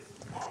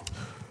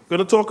We're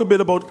going to talk a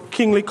bit about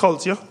kingly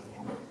culture.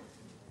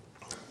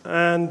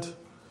 And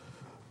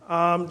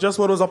just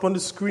what was up on the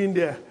screen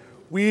there.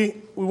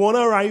 We want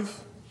to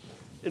arrive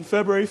in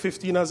February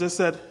 15, as I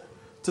said,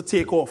 to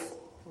take off.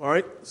 All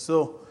right?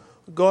 So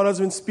God has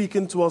been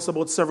speaking to us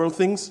about several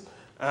things.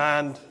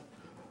 And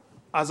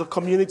as a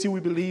community, we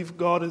believe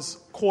God is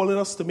calling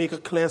us to make a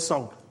clear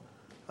sound.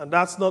 And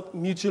that's not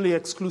mutually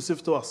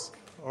exclusive to us.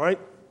 All right?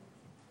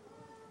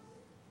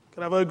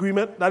 Can I have an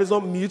agreement? That is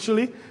not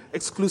mutually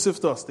exclusive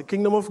to us. The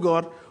kingdom of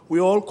God, we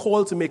all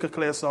call to make a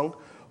clear sound.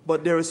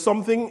 But there is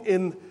something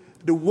in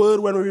the word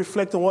when we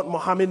reflect on what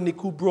Muhammad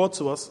Niku brought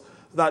to us,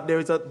 that there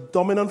is a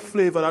dominant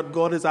flavor that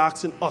God is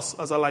asking us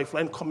as a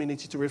Lifeline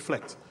community to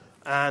reflect.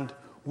 And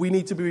we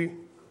need to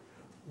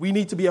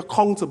be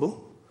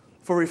accountable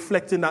for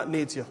reflecting that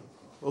nature.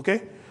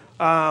 Okay?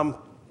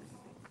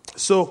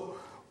 So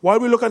while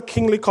we look at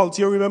kingly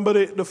culture,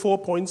 remember the 4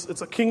 points.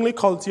 It's a kingly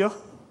culture,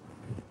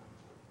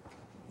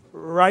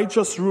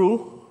 righteous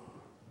rule.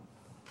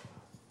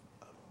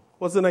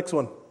 What's the next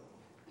one?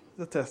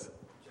 The test.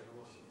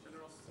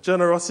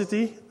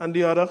 Generosity, and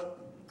the other?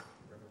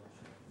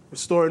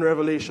 Restoring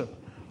revelation.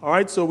 All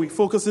right, so we're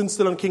focusing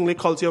still on kingly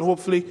culture, and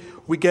hopefully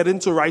we get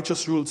into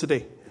righteous rule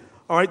today.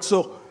 All right,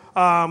 so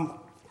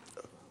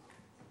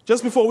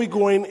just before we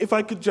go in, if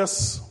I could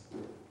just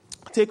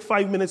take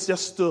 5 minutes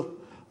just to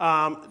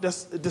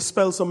just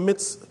dispel some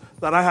myths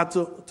that I had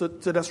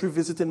to just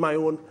revisit in my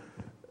own,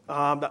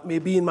 that may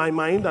be in my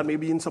mind, that may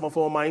be in some of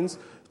our minds,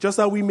 just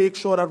that we make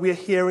sure that we are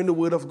hearing the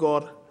word of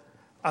God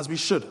as we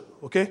should,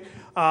 okay?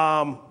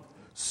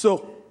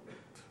 So,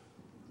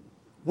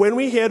 when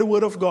we hear the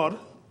word of God,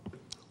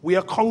 we are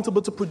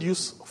accountable to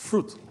produce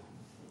fruit.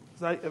 Does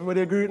that,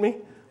 everybody agree with me?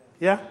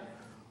 Yeah?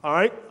 All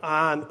right?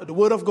 And the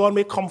word of God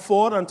may come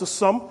forward, and to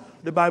some,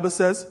 the Bible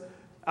says,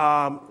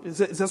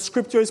 it says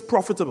scripture is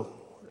profitable.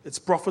 It's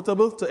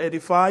profitable to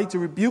edify, to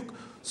rebuke.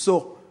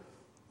 So,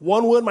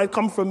 one word might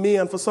come from me,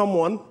 and for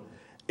someone,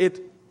 it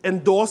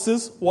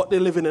endorses what they're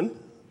living in.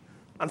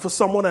 And for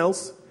someone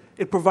else,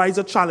 it provides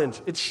a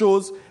challenge. It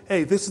shows,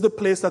 hey, this is the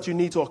place that you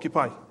need to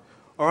occupy.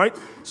 All right?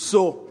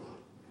 So,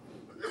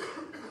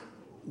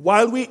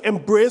 while we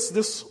embrace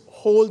this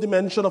whole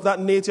dimension of that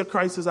nature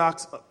Christ is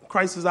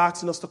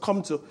asking us to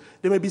come to,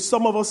 there may be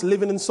some of us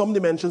living in some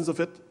dimensions of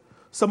it.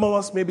 Some of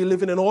us may be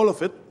living in all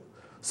of it.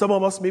 Some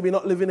of us may be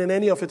not living in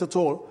any of it at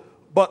all.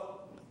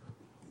 But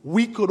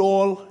we could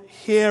all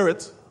hear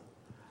it,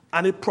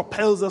 and it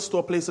propels us to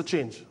a place of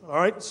change. All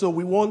right? So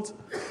we want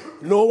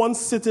no one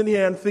sitting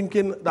here and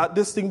thinking that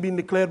this thing being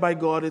declared by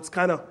God, it's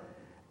kind of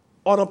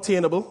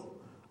unobtainable.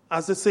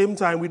 At the same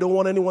time, we don't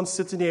want anyone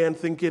sitting here and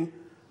thinking,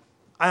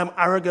 I'm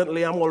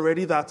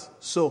already that,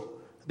 so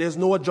there's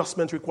no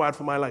adjustment required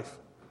for my life.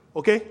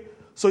 Okay?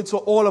 So it's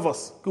for all of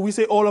us. Could we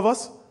say all of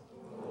us?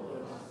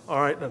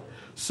 All right, then.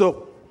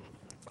 So,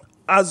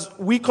 as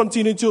we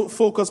continue to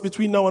focus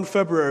between now and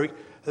February,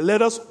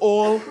 let us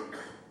all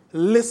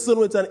listen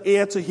with an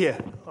ear to hear.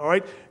 All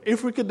right?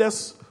 If we could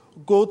just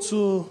go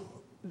to,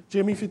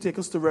 Jamie, if you take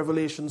us to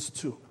Revelations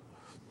 2.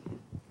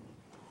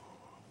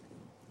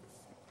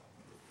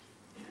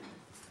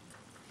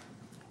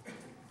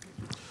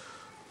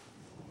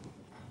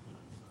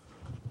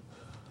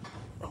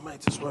 I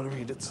might as well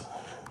read it.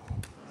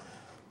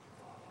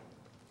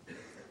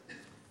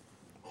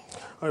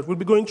 All right, we'll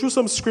be going through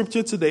some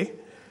scripture today,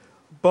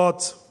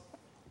 but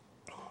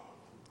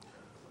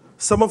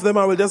some of them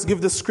I will just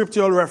give the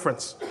scriptural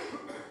reference.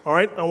 All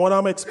right? And what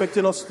I'm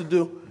expecting us to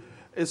do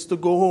is to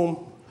go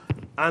home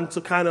and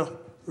to kind of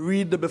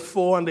read the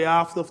before and the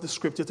after of the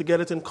scripture to get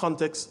it in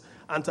context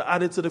and to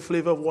add it to the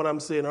flavor of what I'm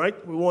saying. All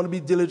right? We want to be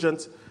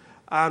diligent,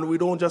 and I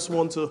don't just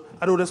want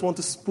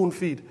to spoon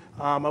feed.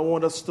 I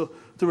want us to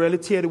really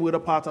tear the word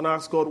apart and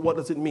ask God, what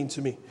does it mean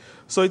to me?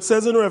 So it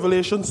says in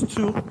Revelations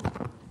 2,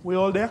 we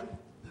all there?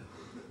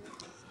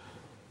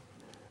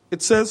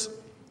 It says,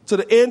 to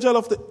the angel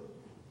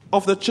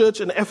of the church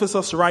in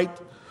Ephesus write,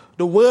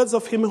 the words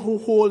of him who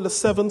holds the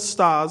 7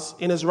 stars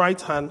in his right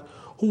hand,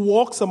 who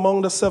walks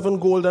among the 7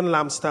 golden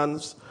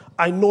lampstands.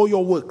 I know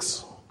your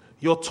works,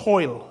 your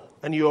toil,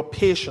 and your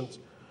patient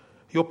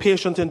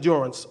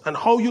endurance, and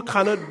how you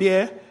cannot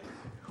bear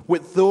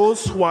with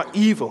those who are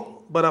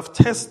evil, but have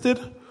tested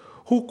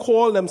who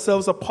call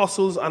themselves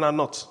apostles and are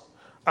not,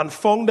 and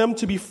found them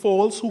to be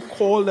false who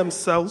call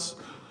themselves,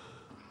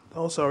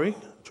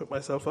 tripped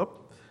myself up,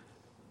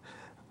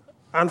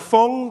 and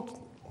found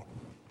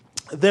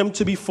them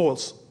to be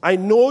false. I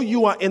know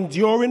you are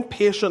enduring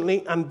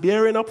patiently and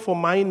bearing up for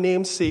my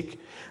name's sake,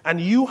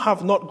 and you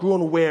have not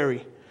grown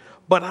weary.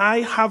 But I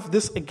have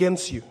this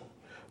against you,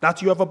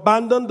 that you have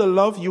abandoned the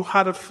love you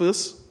had at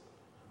first.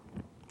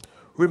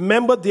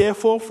 Remember,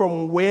 therefore,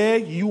 from where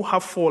you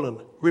have fallen.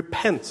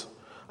 Repent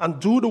and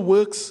do the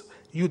works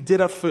you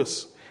did at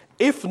first.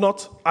 If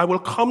not, I will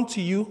come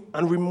to you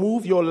and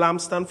remove your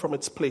lampstand from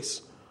its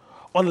place.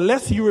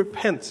 Unless you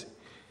repent,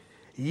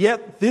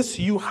 yet this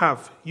you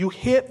have. You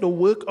hate the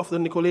work of the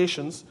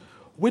Nicolaitans,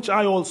 which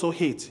I also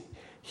hate.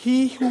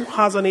 He who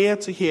has an ear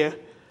to hear,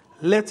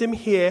 let him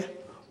hear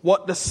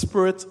what the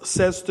Spirit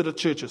says to the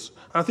churches.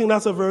 I think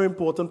that's a very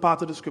important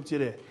part of the scripture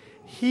there.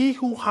 He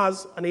who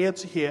has an ear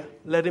to hear,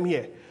 let him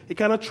hear. It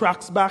kind of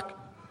tracks back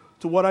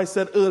to what I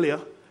said earlier,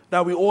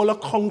 that we all are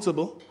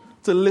accountable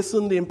to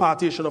listen to the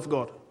impartation of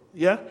God.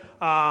 Yeah?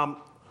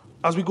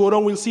 As we go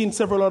down, we'll see in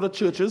several other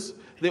churches,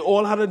 they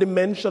all had a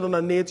dimension and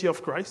a nature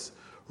of Christ.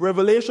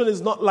 Revelation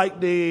is not like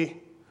the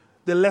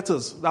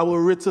letters that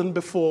were written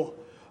before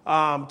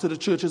to the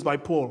churches by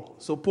Paul.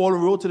 So Paul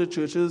wrote to the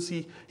churches.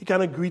 He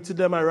kind of greeted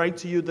them. I write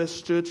to you,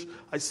 this church.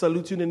 I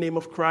salute you in the name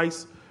of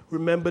Christ.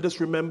 Remember this,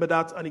 remember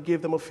that. And he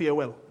gave them a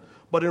farewell.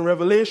 But in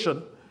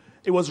Revelation,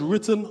 it was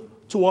written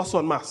to us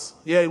en masse.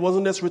 Yeah, it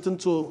wasn't just written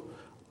to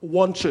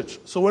one church.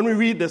 So when we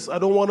read this, I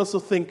don't want us to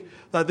think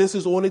that this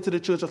is only to the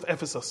church of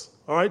Ephesus.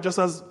 All right? Just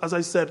as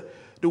I said,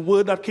 the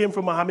word that came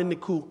from Mohammed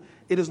Niku,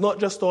 it is not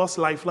just to us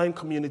Lifeline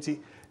community.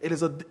 It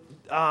is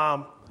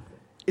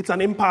it's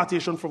an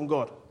impartation from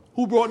God.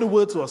 Who brought the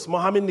word to us?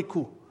 Mohammed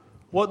Niku.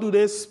 What do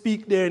they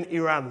speak there in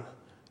Iran?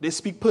 They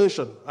speak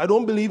Persian. I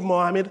don't believe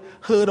Mohammed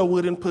heard a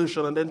word in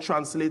Persian and then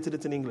translated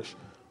it in English.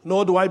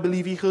 Nor do I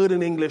believe he heard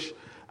in English.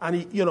 And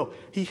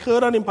he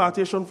heard an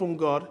impartation from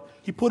God.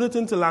 He put it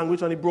into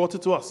language and he brought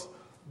it to us.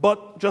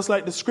 But just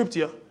like the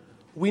scripture,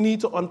 we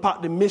need to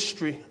unpack the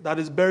mystery that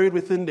is buried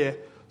within there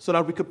so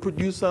that we could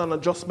produce an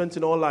adjustment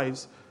in our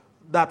lives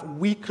that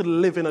we could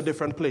live in a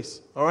different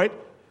place. All right?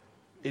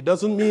 It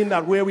doesn't mean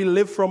that where we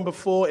lived from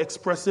before,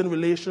 expressing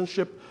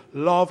relationship,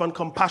 love, and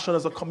compassion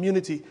as a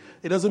community,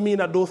 it doesn't mean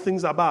that those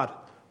things are bad.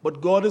 But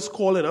God is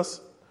calling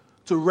us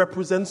to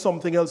represent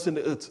something else in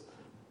the earth.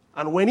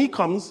 And when he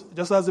comes,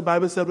 just as the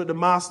Bible said with the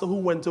master who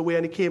went away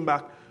and he came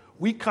back,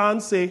 we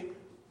can't say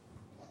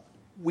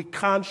we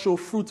can't show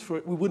fruit for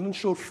it. We wouldn't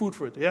show fruit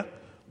for it, yeah?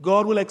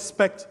 God will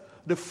expect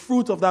the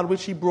fruit of that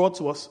which he brought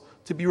to us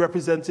to be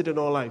represented in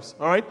our lives,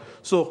 all right?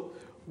 So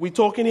we're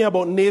talking here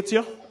about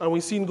nature, and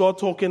we've seen God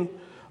talking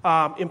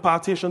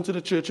impartation to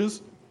the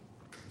churches.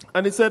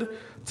 And it said,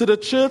 to the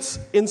church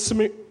in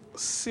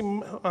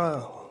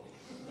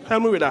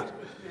help me with that.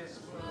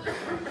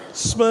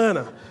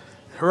 Smyrna.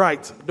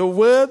 Right. The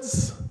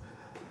words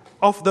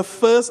of the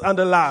first and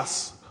the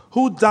last,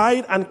 who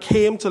died and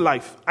came to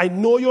life. I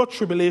know your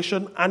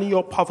tribulation and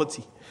your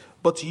poverty,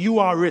 but you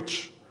are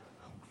rich.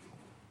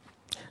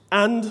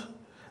 And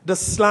the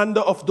slander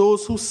of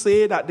those who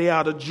say that they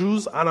are the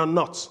Jews and are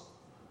not,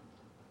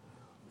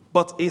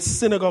 but a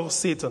synagogue of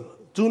Satan.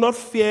 Do not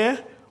fear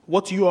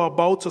what you are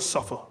about to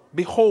suffer.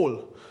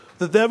 Behold,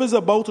 the devil is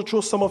about to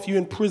throw some of you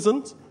in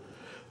prison.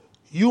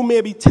 You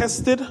may be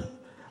tested,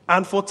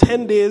 and for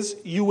 10 days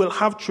you will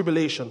have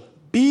tribulation.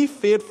 Be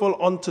faithful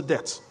unto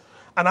death,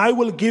 and I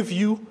will give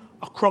you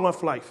a crown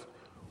of life.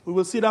 We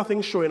will see that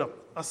thing showing up.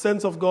 A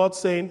sense of God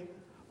saying,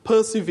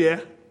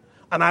 persevere,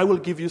 and I will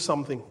give you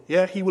something.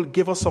 Yeah, he will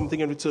give us something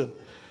in return.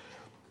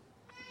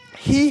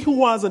 He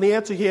who has an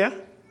ear to hear,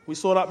 we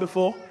saw that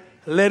before,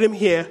 let him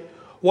hear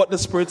what the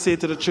Spirit says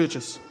to the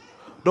churches.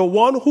 The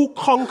one who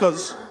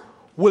conquers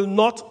will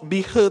not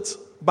be hurt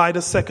by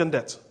the second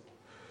death.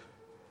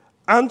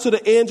 And to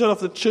the angel of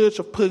the church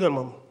of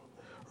Pergamum,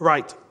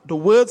 write, the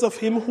words of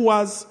him who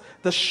has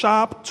the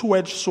sharp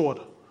two-edged sword.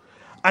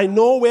 I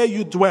know where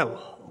you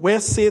dwell, where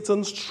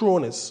Satan's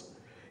throne is.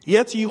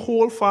 Yet you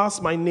hold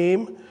fast my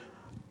name,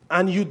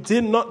 and you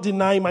did not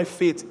deny my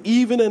faith,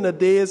 even in the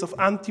days of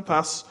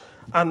Antipas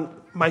and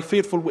my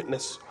faithful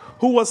witness,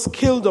 who was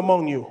killed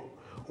among you,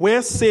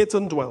 where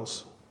Satan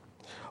dwells.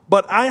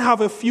 But I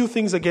have a few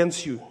things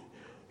against you.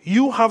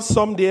 You have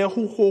some there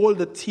who hold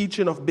the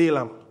teaching of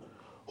Balaam,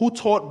 who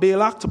taught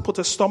Balak to put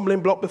a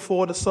stumbling block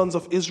before the sons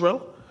of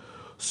Israel,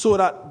 so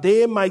that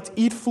they might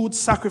eat food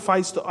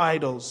sacrificed to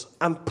idols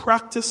and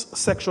practice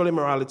sexual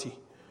immorality.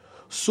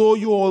 So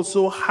you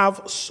also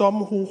have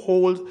some who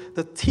hold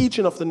the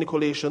teaching of the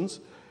Nicolaitans.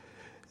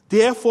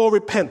 Therefore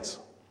repent.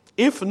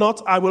 If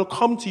not, I will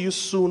come to you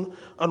soon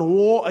and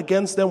war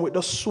against them with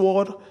the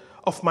sword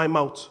of my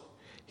mouth.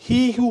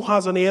 He who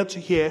has an ear to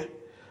hear,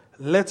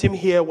 let him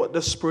hear what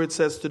the Spirit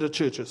says to the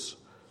churches.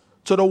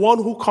 To the one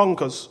who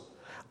conquers,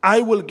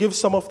 I will give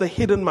some of the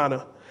hidden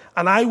manna,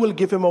 and I will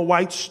give him a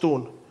white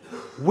stone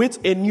with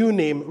a new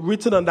name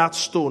written on that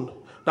stone,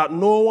 that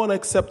no one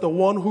except the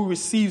one who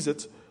receives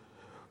it,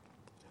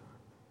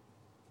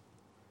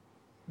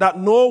 that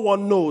no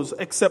one knows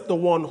except the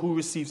one who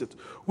receives it.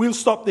 We'll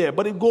stop there,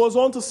 but it goes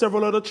on to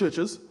several other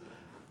churches,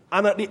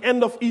 and at the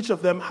end of each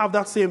of them have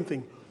that same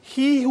thing.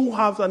 He who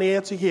has an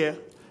ear to hear,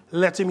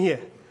 let him hear.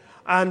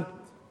 And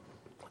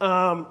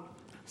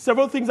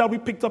several things that we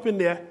picked up in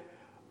there,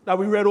 that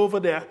we read over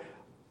there,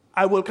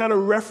 I will kind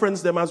of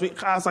reference them as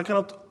I kind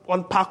of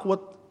unpack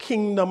what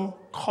kingdom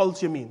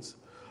culture means.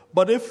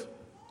 But if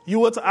you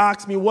were to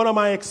ask me, what am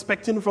I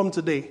expecting from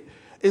today,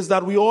 is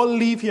that we all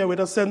leave here with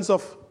a sense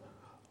of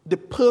the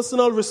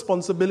personal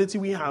responsibility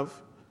we have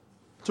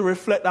to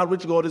reflect that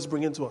which God is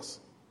bringing to us.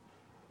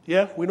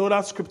 Yeah, we know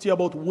that scripture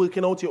about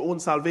working out your own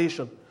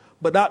salvation,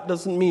 but that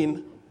doesn't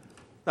mean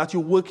that you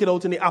work it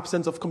out in the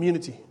absence of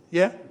community.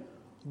 Yeah,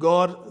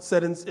 God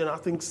said in I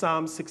think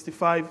Psalm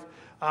 65,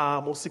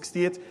 or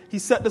 68, he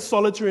set the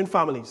solitary in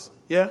families.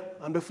 Yeah?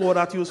 And before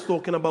that, he was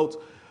talking about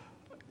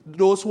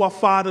those who are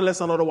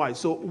fatherless and otherwise.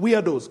 So we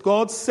are those.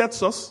 God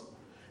sets us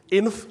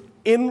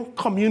in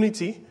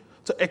community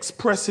to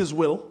express his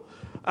will.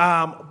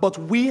 But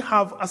we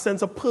have a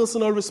sense of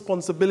personal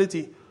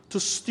responsibility to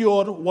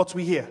steward what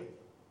we hear.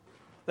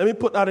 Let me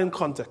put that in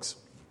context.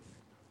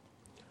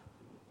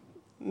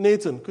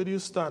 Nathan, could you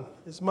stand?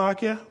 Is Mark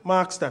here?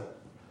 Mark, stand.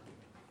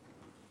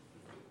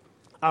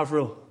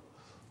 Avril.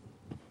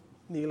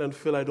 Neil and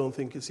Phil, I don't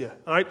think is here.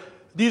 All right?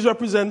 These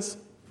represents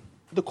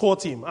the core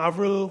team.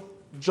 Avril,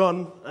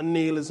 John, and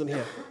Neil isn't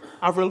here.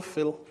 Avril,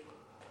 Phil,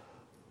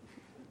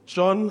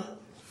 John,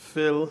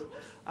 Phil,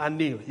 and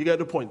Neil. You get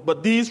the point.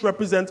 But these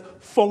represent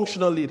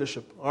functional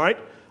leadership. All right?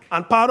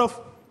 And part of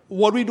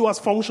what we do as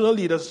functional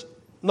leaders,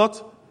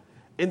 not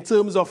in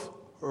terms of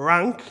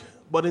rank,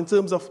 but in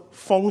terms of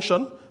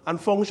function, and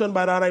function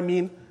by that I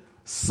mean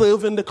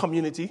serving the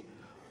community,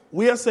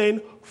 we are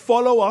saying,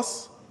 follow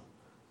us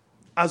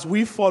as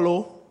we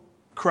follow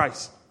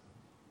Christ.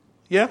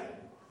 Yeah?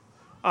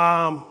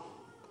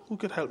 Who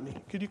could help me?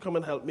 Could you come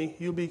and help me?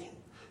 You'll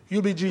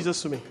be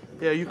Jesus to me.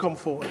 Yeah, you come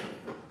forward.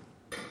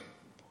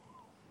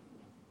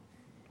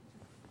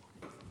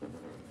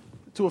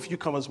 Two of you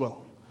come as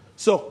well.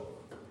 So,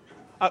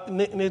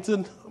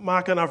 Nathan,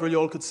 Mark, and Avril, you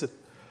all could sit.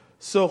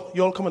 So,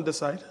 you all come on this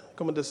side.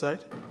 Come on this side.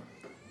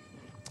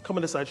 Come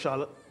on this side,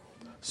 Charlotte.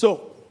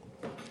 So,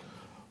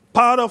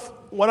 part of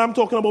what I'm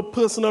talking about,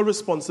 personal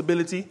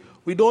responsibility,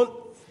 we don't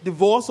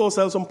divorce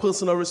ourselves from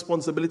personal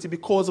responsibility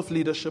because of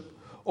leadership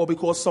or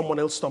because someone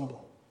else stumbled.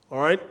 All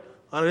right?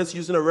 And I'm just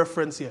using a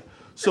reference here.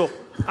 So,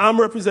 I'm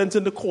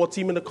representing the core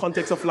team in the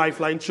context of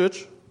Lifeline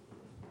Church.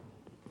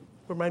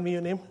 Remind me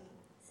your name?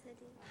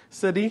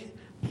 Sadi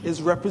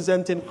is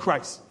representing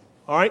Christ.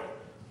 All right?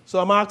 So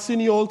I'm asking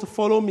you all to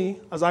follow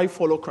me as I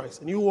follow Christ.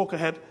 And you walk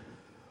ahead.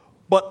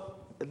 But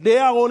they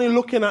are only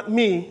looking at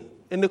me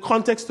in the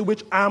context to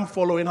which I'm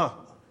following her.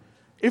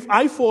 If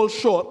I fall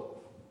short,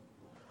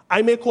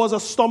 I may cause a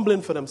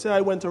stumbling for them. Say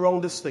I went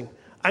around this thing.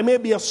 I may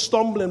be a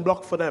stumbling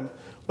block for them.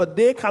 But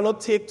they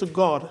cannot take to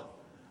God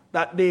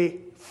that they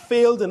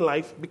failed in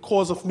life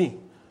because of me.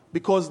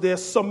 Because their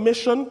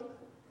submission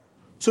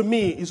to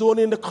me is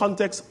only in the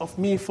context of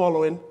me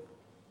following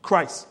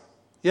Christ.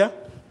 Yeah?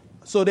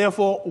 So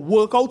therefore,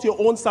 work out your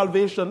own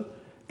salvation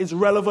is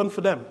relevant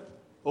for them.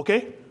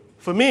 Okay?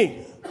 For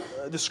me,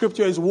 the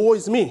scripture is, woe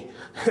is me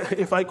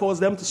if I cause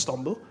them to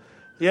stumble.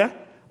 Yeah?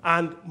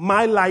 And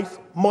my life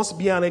must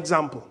be an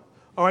example.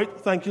 All right?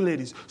 Thank you,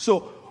 ladies.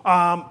 So,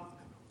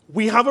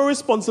 we have a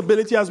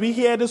responsibility as we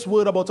hear this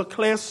word about a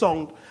clear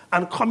sound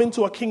and come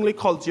into a kingly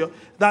culture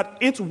that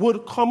it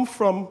would come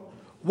from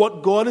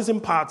what God is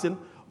imparting.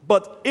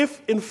 But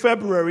if in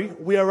February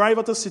we arrive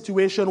at a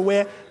situation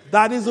where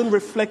that isn't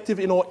reflective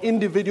in our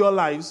individual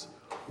lives,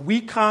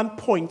 we can't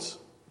point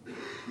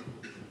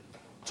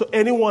to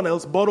anyone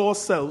else but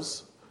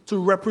ourselves to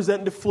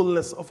represent the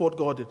fullness of what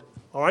God did.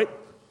 All right?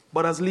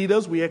 But as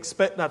leaders, we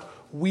expect that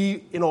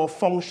we, in our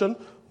function,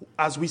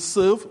 as we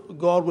serve,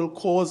 God will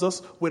cause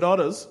us with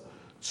others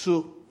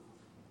to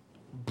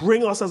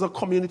bring us as a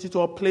community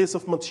to a place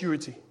of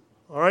maturity.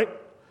 All right?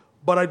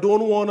 But I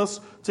don't want us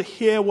to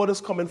hear what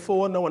is coming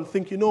forward now and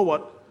think, you know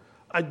what?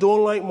 I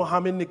don't like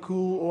Mohammed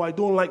Niku, or I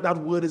don't like that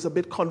word, is a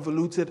bit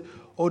convoluted,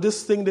 or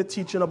this thing they're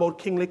teaching about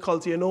kingly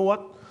culture, you know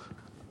what?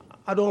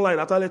 I don't like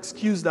that. I'll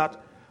excuse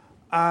that.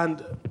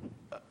 And,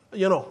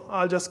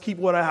 I'll just keep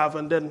what I have,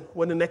 and then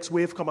when the next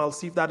wave comes, I'll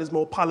see if that is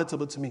more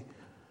palatable to me.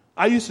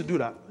 I used to do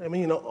that. I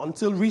mean,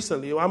 until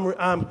recently,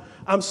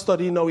 I'm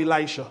studying now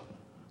Elisha.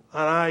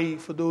 And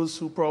for those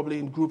who probably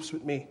in groups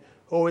with me,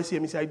 always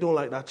hear me say, I don't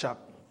like that chap.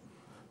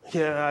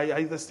 Yeah,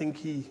 I just think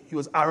he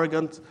was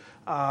arrogant,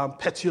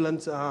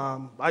 petulant.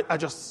 I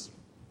just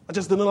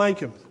didn't like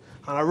him.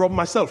 And I robbed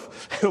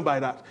myself by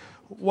that.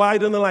 Why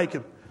didn't I like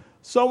him?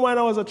 So when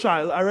I was a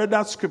child, I read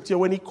that scripture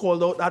when he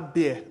called out that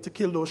bear to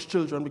kill those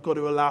children because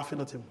they were laughing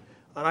at him.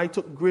 And I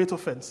took great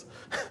offense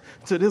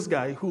to this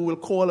guy who will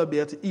call a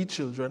bear to eat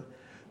children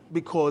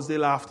because they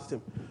laughed at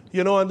him.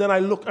 And then I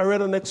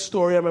read the next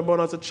story, I remember when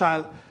I was a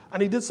child,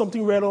 and he did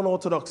something very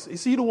unorthodox. You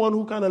see the one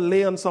who kind of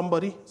lay on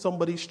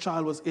somebody's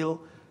child was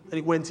ill, and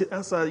he went in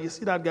and said, you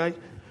see that guy?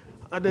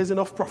 And there's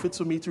enough prophets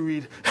for me to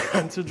read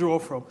and to draw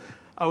from.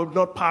 I would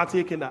not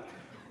partake in that.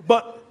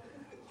 But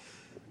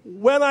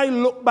when I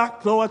look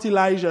back now at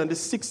Elijah and the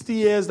 60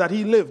 years that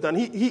he lived, and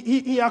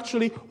he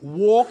actually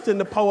walked in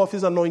the power of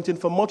his anointing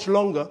for much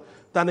longer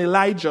than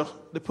Elijah,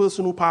 the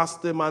person who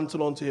passed the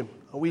mantle on to him.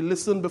 And we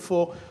listened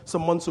before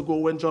some months ago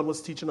when John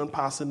was teaching on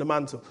passing the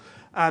mantle.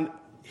 And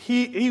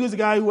he was a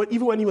guy who,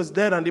 even when he was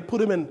dead and they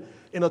put him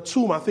in a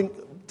tomb, I think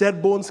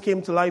dead bones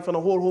came to life and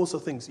a whole host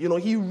of things.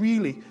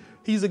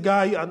 He's a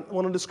guy, and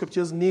one of the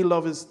scriptures, Neil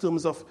of his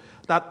terms of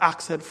that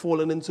axe had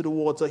fallen into the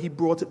water. He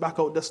brought it back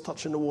out, just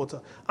touching the water.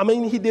 I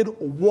mean, he did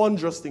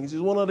wondrous things. He's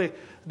one of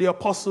the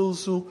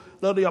apostles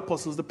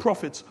the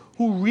prophets,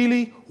 who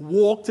really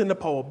walked in the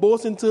power,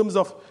 both in terms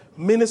of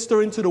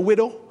ministering to the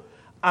widow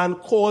and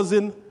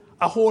causing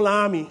a whole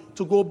army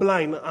to go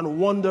blind and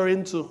wander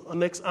into a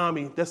next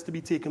army that's to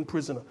be taken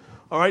prisoner.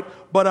 All right?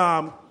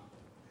 But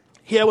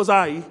here was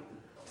I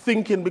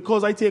thinking,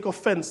 because I take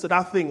offense to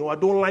that thing, or I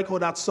don't like how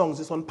that sounds,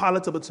 it's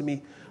unpalatable to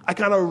me, I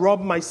kind of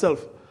rob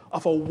myself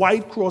of a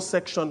wide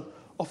cross-section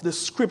of the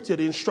scripture,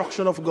 the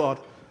instruction of God,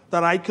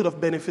 that I could have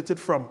benefited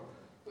from,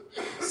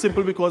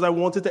 simply because I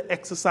wanted to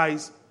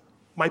exercise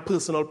my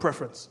personal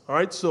preference. All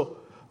right? So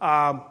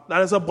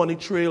that is a bunny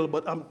trail,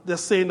 but I'm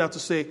just saying that to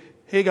say,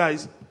 hey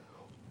guys,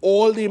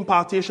 all the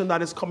impartation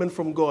that is coming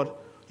from God,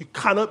 you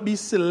cannot be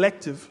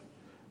selective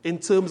in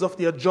terms of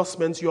the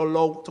adjustments you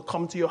allow to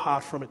come to your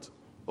heart from it.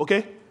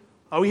 Okay?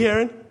 Are we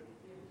hearing?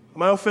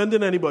 Am I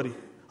offending anybody?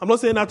 I'm not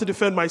saying that to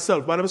defend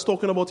myself, but I'm just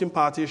talking about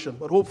impartation.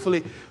 But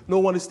hopefully no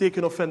one is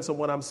taking offense on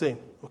what I'm saying.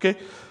 Okay?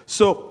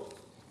 So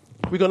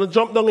we're going to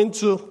jump down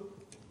into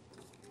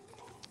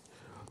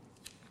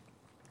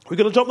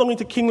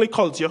kingly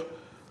culture,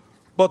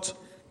 but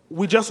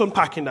we're just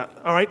unpacking that.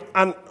 All right?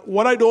 And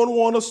what I don't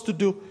want us to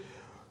do,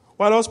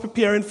 while I was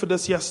preparing for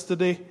this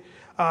yesterday,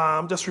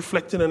 I'm just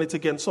reflecting on it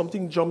again.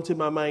 Something jumped in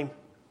my mind.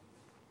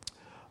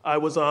 I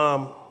was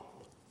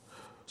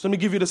so let me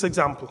give you this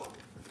example.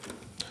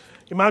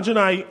 Imagine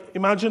I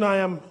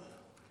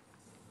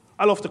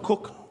love to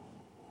cook.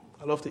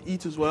 I love to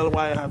eat as well.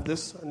 Why I have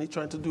this? I need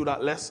trying to do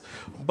that less.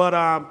 But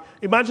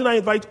imagine I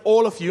invite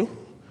all of you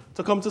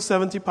to come to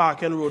 70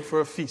 Park End Road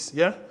for a feast.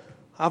 Yeah,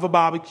 have a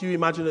barbecue.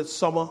 Imagine it's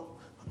summer.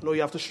 I know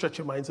you have to stretch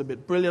your minds a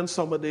bit. Brilliant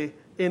summer day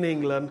in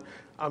England.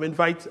 I'm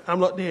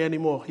not there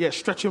anymore. Yeah,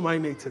 stretch your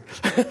mind, Nathan.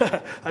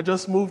 I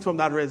just moved from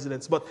that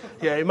residence. But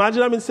yeah,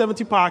 imagine I'm in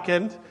 70 Park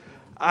End.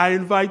 I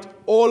invite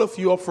all of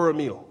you up for a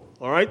meal.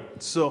 All right?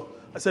 So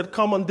I said,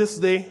 come on this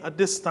day, at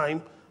this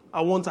time,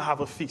 I want to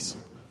have a feast.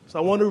 So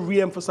I want to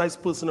re-emphasize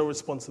personal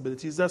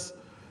responsibilities. That's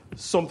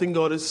something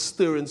God is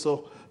stirring,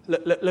 so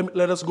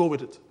let us go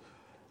with it.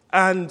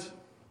 And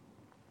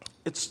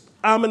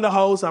I'm in the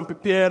house, I'm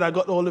prepared, I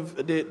got all of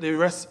the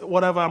rest,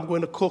 whatever I'm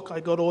going to cook,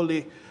 I got all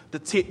the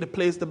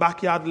place, the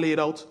backyard laid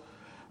out.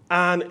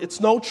 And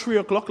it's now 3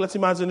 o'clock, let's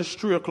imagine it's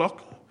 3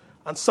 o'clock,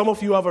 and some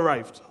of you have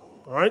arrived,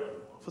 all right?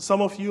 For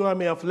some of you, I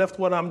may have left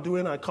what I'm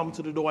doing, I come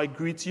to the door, I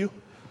greet you.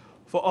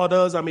 For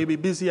others, I may be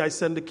busy, I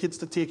send the kids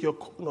to take your,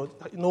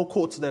 no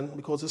coats then,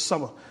 because it's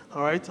summer,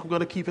 all right? I'm going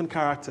to keep in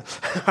character,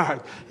 all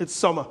right? It's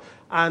summer,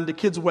 and the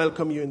kids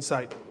welcome you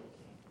inside.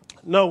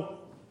 Now,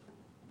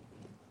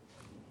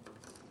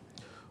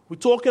 we're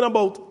talking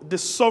about the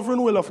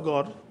sovereign will of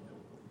God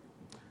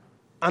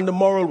and the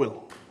moral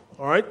will,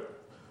 all right?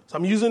 So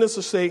I'm using this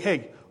to say,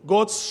 hey,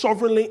 God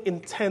sovereignly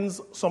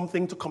intends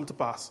something to come to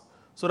pass.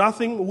 So that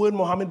thing, the word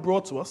Muhammad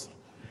brought to us,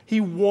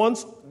 he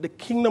wants the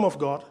kingdom of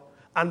God,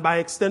 and by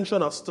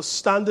extension us, to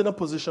stand in a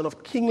position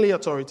of kingly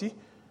authority,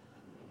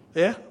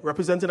 yeah,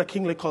 representing a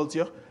kingly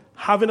culture,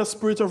 having a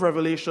spirit of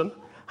revelation,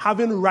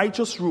 having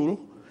righteous rule,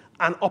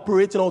 and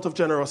operating out of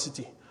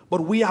generosity.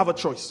 But we have a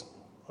choice,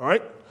 all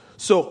right?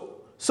 So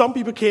some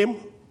people came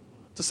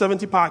to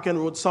 70 Park End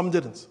Road, some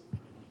didn't.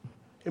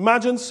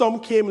 Imagine some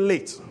came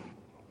late.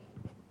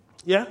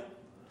 Yeah?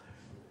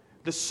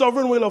 The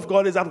sovereign will of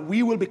God is that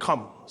we will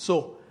become.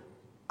 So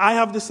I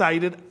have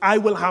decided I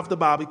will have the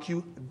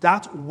barbecue.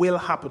 That will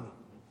happen.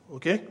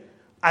 Okay?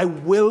 I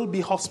will be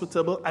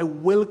hospitable. I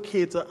will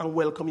cater and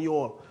welcome you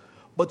all.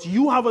 But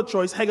you have a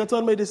choice.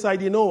 Hegaton may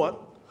decide, you know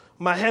what?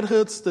 My head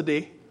hurts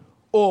today.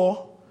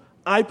 Or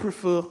I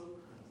prefer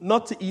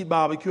not to eat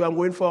barbecue. I'm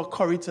going for a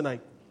curry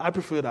tonight. I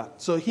prefer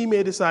that. So he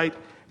may decide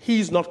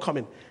he's not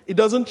coming. It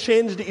doesn't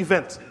change the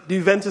event. The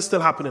event is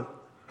still happening.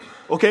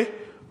 Okay?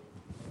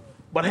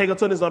 But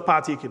Hegaton is not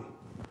partaking.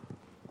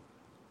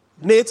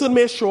 Nathan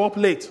may show up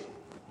late.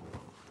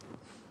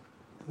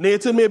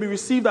 Nathan may be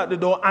received at the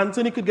door.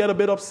 Anthony could get a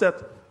bit upset.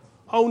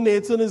 How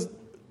Nathan is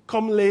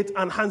come late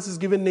and Hans is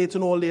giving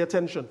Nathan all the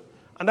attention.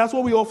 And that's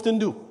what we often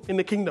do in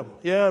the kingdom.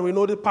 Yeah, we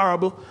know the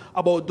parable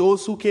about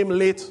those who came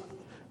late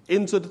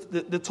into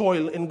the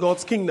toil in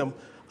God's kingdom.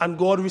 And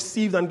God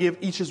received and gave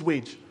each his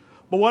wage.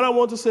 But what I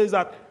want to say is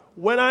that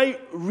when I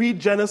read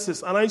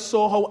Genesis and I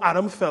saw how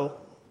Adam fell,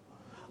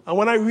 and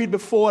when I read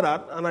before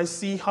that and I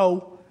see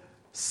how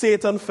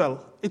Satan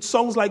fell, it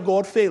sounds like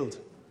God failed.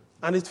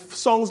 And it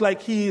sounds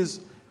like he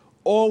is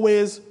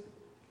always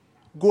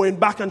going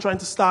back and trying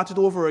to start it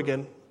over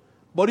again.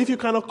 But if you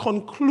kind of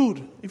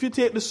conclude, if you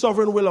take the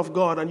sovereign will of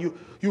God and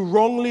you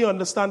wrongly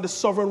understand the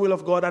sovereign will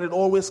of God that it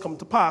always come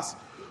to pass,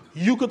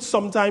 you could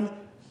sometimes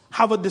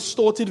have a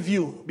distorted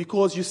view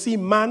because you see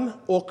man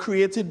or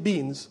created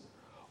beings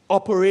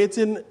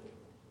operating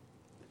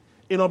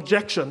in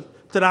objection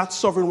to that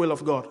sovereign will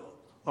of God.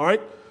 All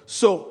right?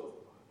 So,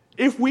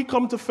 if we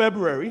come to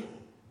February,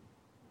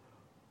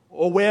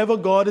 or wherever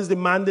God is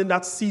demanding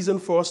that season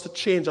for us to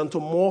change and to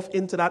morph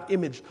into that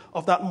image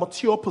of that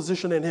mature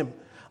position in him,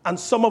 and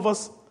some of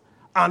us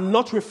are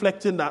not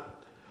reflecting that,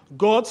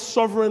 God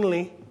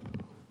sovereignly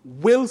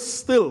will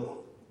still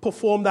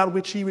perform that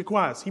which he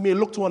requires. He may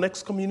look to our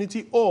next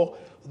community, or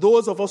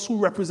those of us who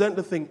represent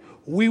the thing,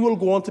 we will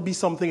go on to be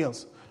something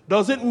else.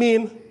 Does it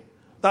mean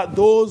that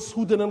those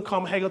who didn't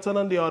come, Hegaton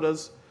and the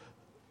others,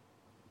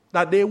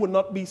 that they would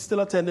not be still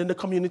attending the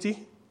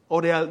community,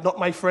 or they are not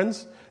my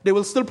friends. They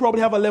will still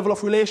probably have a level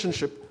of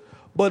relationship,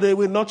 but they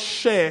will not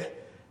share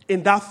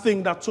in that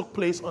thing that took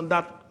place on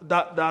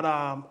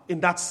in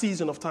that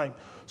season of time.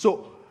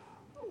 So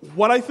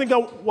what I think,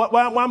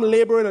 why I'm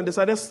laboring on this,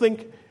 I just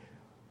think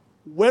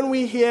when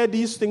we hear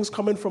these things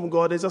coming from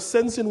God, there's a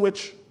sense in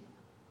which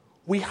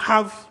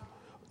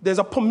there's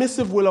a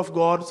permissive will of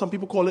God. Some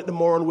people call it the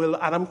moral will.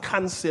 Adam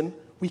can sin.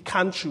 We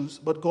can choose.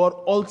 But God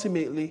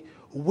ultimately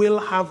will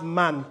have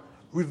man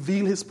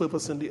reveal his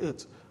purpose in the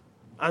earth.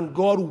 And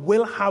God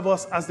will have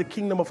us, as the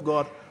kingdom of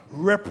God,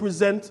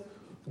 represent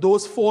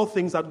those 4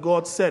 things that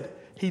God said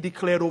he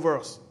declared over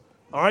us.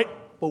 All right?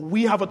 But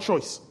we have a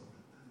choice.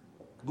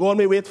 God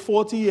may wait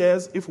 40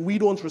 years if we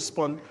don't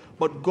respond,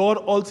 but God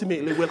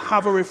ultimately will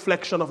have a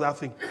reflection of that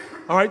thing.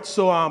 All right?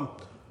 So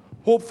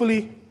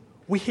hopefully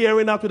we're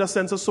hearing that with a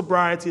sense of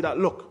sobriety that,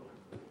 look,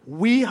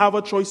 we have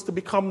a choice to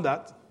become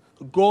that.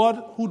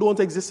 God, who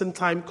don't exist in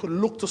time, could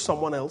look to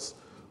someone else,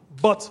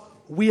 but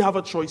we have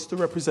a choice to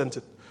represent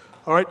it.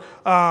 All right?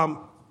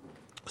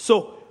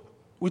 So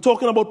we're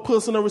talking about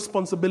personal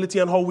responsibility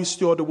and how we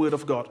steward the word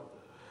of God.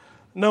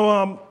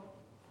 Now,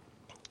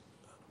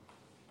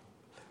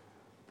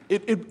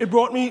 it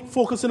brought me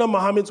focusing on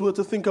Muhammad's word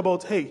to think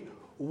about, hey,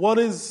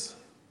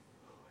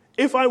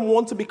 if I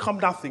want to become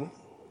that thing,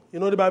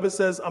 the Bible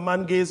says a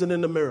man gazing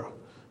in the mirror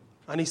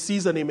and he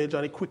sees an image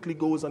and he quickly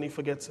goes and he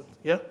forgets it.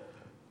 Yeah?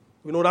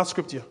 We know that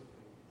scripture.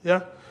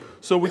 Yeah?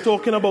 So we're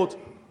talking about,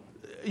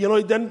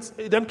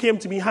 it then came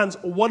to me, Hans,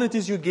 what it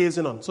is you're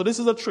gazing on. So this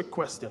is a trick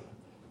question.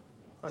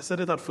 I said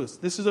it at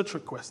first. This is a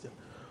trick question.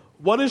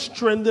 What is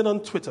trending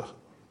on Twitter?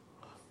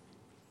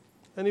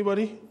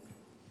 Anybody?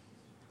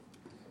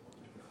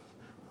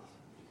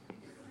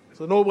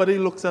 So nobody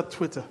looks at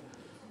Twitter.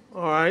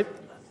 All right.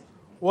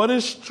 What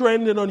is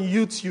trending on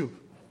YouTube?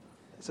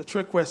 It's a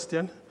trick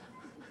question.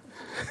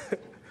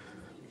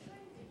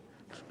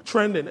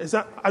 Trending. Is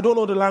that? I don't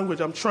know the language.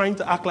 I'm trying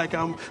to act like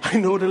I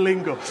know the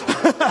lingo.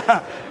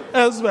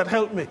 Elsbeth,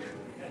 help me.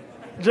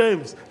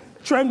 James,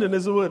 trending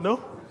is the word, no?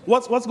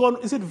 What's going?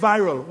 Is it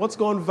viral? What's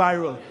going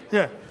viral?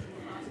 Yeah.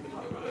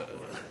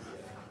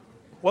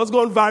 What's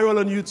going viral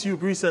on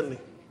YouTube recently?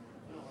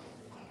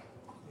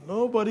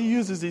 Nobody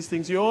uses these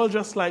things. You're all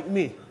just like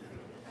me.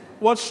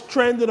 What's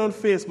trending on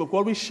Facebook?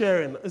 What are we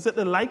sharing? Is it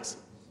the likes?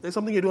 There's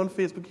something you do on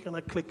Facebook, you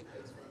can click.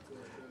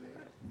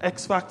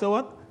 X Factor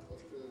what?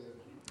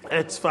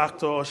 X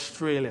Factor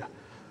Australia.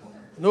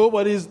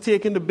 Nobody's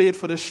taking the bait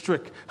for this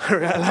trick. I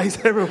realize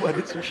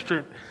everybody's a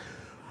trick.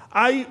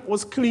 I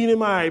was cleaning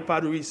my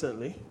iPad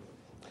recently,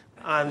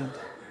 and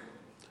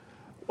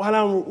while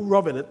I'm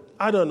rubbing it,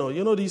 I don't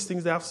know, these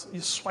things,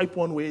 you swipe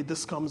one way,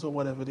 this comes, or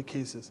whatever the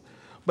case is.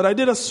 But I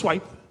did a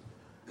swipe,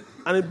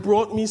 and it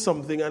brought me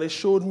something, and it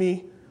showed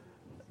me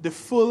the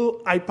full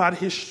iPad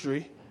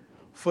history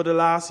for the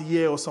last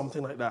year or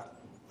something like that.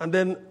 And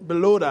then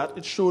below that,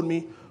 it showed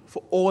me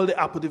for all the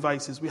Apple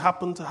devices. We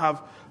happen to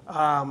have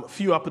a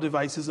few Apple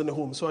devices in the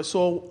home. So I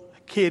saw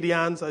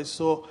Kadian's, I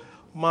saw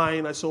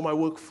mine, I saw my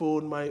work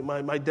phone,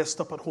 my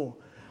desktop at home.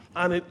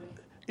 And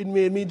it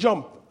made me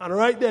jump. And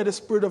right there, the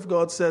Spirit of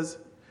God says,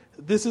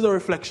 this is a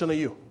reflection of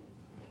you.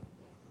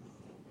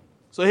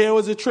 So here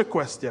was a trick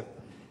question.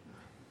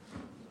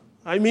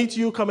 I meet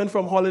you coming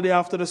from holiday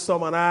after the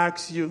summer, and I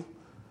ask you,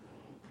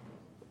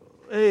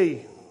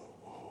 hey,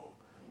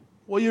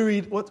 what you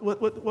read?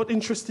 What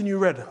interesting you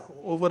read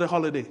over the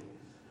holiday?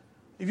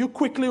 If you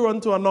quickly run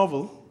to a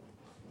novel,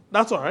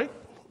 that's all right.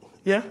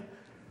 Yeah?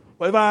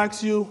 But if I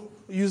ask you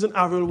using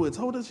Avril words,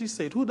 how does she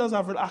say it? Who does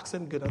Avril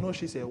accent good? I know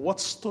she said,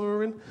 what's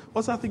stirring?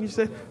 What's that thing you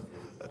say?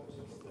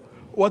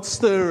 What's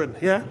stirring?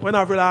 Yeah? When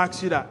Avril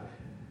asks you that.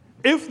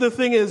 If the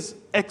thing is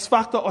X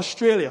Factor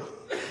Australia,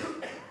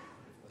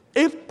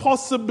 it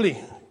possibly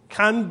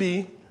can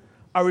be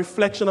a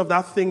reflection of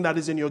that thing that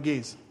is in your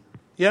gaze.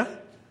 Yeah?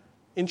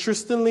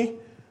 Interestingly,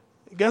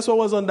 guess what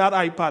was on that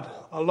iPad?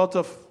 A lot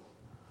of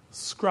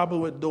Scrabble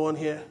with Dawn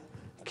here.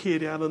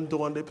 Kadian and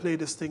Dawn, they play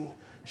this thing.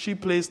 She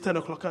plays 10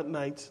 o'clock at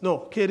night.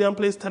 No, Kadian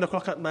plays 10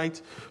 o'clock at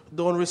night.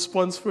 Dawn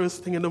responds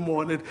first thing in the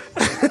morning.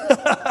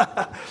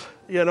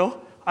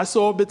 I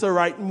saw a bit of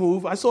Right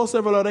Move. I saw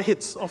several other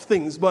hits of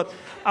things. But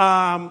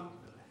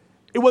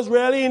it was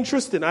really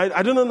interesting.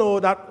 I didn't know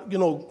that,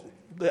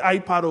 the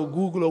iPad or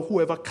Google or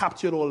whoever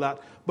captured all that.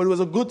 But it was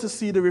good to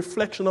see the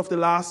reflection of the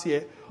last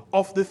year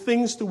of the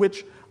things to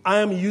which I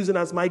am using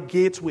as my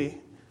gateway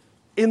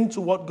into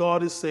what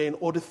God is saying,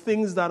 or the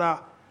things that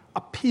are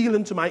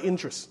appealing to my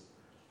interests.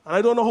 And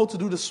I don't know how to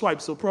do the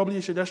swipe, so probably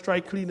you should just try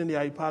cleaning the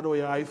iPad or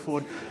your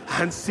iPhone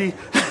and see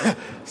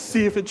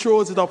if it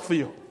throws it up for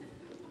you.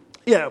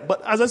 Yeah,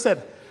 but as I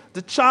said,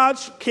 the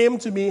charge came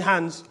to me,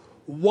 Hans,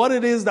 what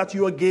it is that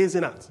you are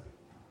gazing at.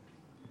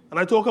 And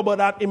I talk about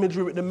that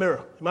imagery with the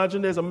mirror.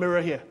 Imagine there's a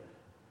mirror here.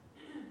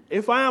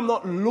 If I am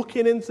not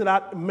looking into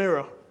that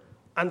mirror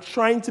and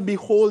trying to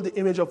behold the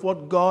image of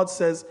what God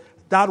says,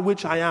 that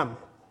which I am,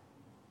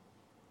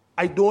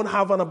 I don't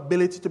have an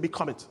ability to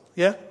become it.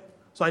 Yeah?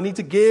 So I need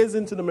to gaze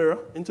into the mirror,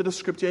 into the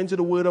scripture, into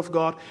the word of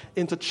God,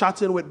 into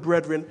chatting with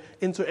brethren,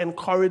 into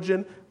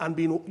encouraging and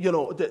being,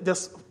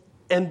 just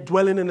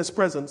dwelling in his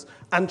presence.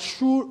 And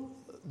through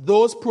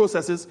those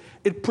processes,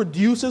 it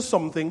produces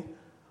something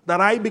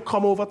that I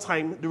become over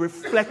time, the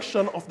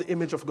reflection of the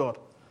image of God.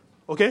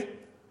 Okay?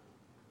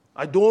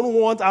 I don't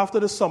want after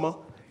the summer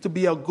to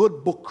be a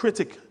good book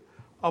critic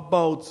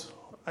about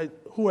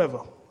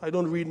whoever. I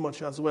don't read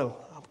much as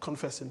well, I'm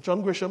confessing.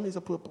 John Grisham is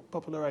a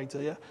popular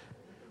writer, yeah?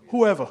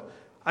 Whoever.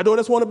 I don't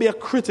just want to be a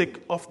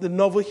critic of the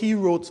novel he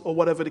wrote or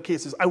whatever the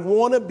case is. I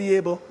want to be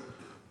able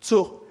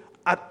to,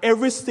 at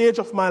every stage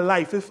of my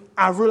life, if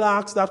Avril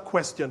asks that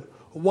question,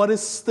 what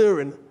is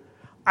stirring,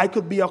 I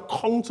could be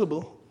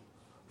accountable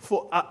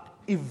for an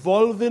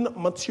evolving,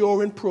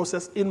 maturing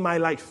process in my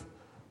life.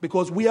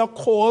 Because we are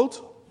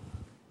called,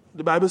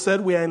 the Bible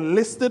said, we are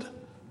enlisted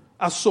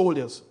as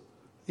soldiers.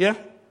 Yeah?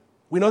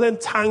 We're not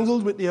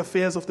entangled with the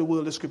affairs of the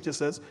world, the scripture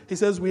says. He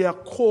says we are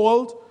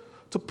called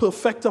to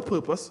perfect a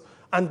purpose,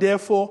 and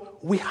therefore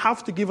we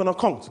have to give an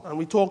account. And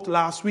we talked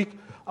last week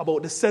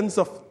about the sense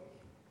of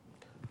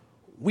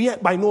we,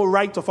 by no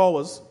right of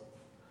ours,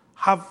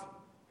 have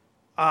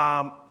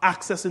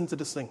access into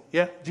this thing.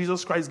 Yeah?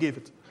 Jesus Christ gave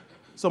it.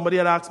 Somebody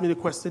had asked me the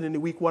question in the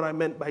week what I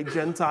meant by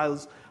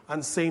Gentiles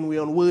and saying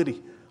we're unworthy,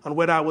 and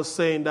whether I was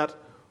saying that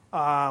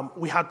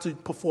we had to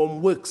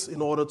perform works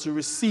in order to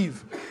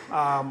receive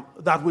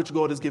that which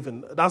God has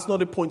given. That's not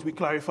the point. We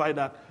clarified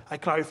that. I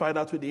clarified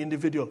that with the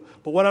individual.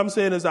 But what I'm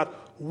saying is that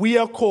we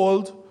are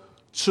called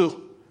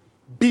to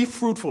be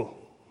fruitful.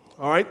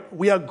 All right?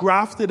 We are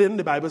grafted in,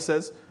 the Bible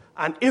says.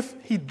 And if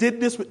he did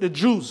this with the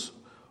Jews,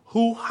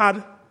 who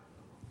had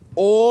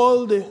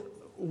all the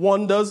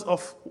wonders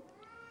of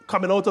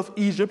coming out of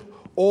Egypt,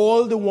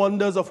 all the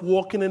wonders of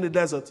walking in the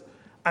desert,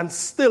 and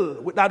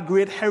still, with that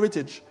great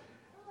heritage,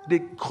 they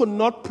could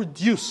not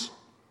produce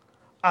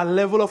a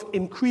level of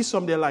increase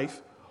from their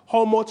life,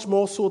 how much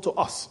more so to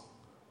us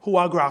who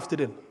are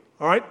grafted in.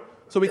 All right?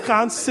 So we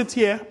can't sit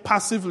here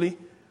passively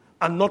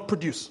and not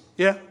produce.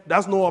 Yeah?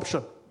 That's no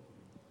option.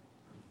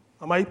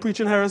 Am I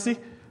preaching heresy?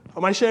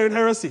 Am I sharing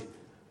heresy?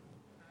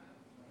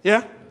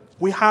 Yeah?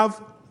 We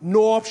have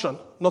no option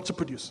not to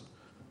produce.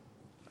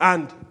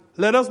 And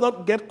let us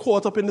not get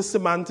caught up in the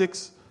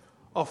semantics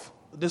of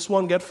this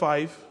one get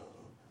 5,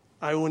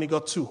 I only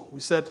got 2. We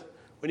said,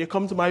 when you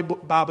come to my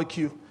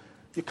barbecue,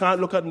 you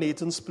can't look at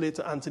Nathan's plate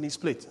to Anthony's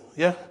plate.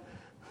 Yeah?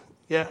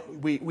 Yeah,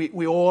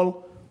 we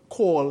all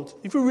called.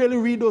 If you really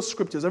read those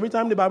scriptures, every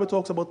time the Bible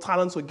talks about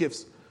talents or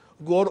gifts,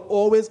 God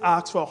always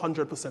asks for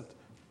 100%.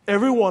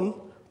 Everyone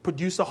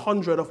produced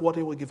 100 of what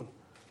they were given.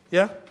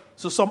 Yeah?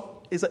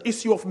 So it's an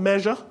issue of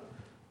measure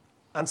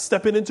and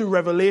stepping into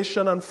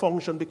revelation and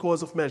function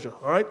because of measure.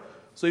 All right?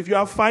 So if you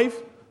have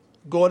 5,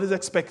 God is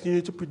expecting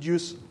you to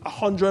produce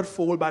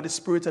 100-fold by the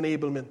Spirit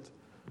enablement.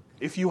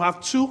 If you have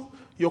 2,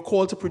 you're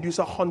called to produce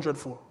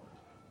 100-fold.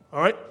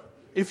 All right?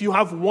 If you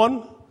have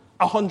 1,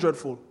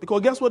 100-fold.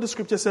 Because guess what the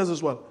scripture says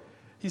as well?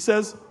 He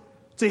says,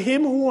 to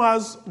him who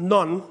has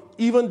none,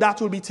 even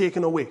that will be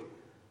taken away.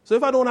 So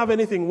if I don't have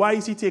anything, why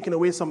is he taking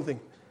away something?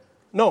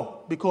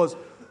 No, because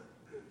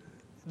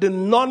the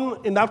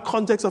none in that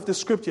context of the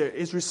scripture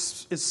is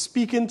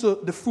speaking to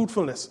the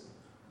fruitfulness.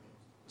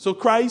 So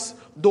Christ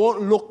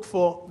don't look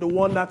for the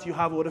one that you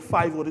have or the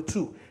 5 or the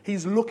 2.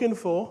 He's looking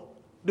for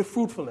the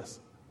fruitfulness.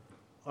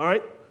 All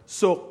right?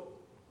 So,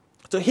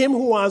 to him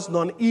who has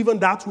none, even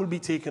that will be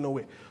taken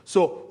away.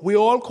 So, we're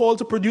all called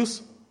to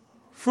produce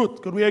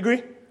fruit. Could we agree?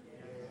 Yeah.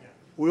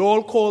 We're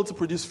all called to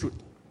produce fruit.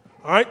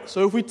 All right?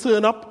 So, if we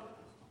turn up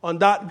on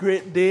that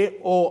great day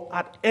or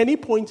at any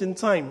point in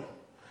time,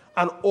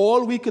 and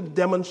all we could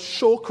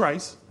show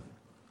Christ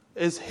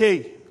is,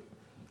 hey,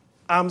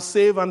 I'm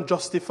saved and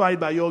justified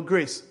by your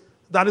grace.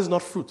 That is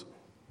not fruit.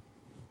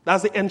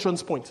 That's the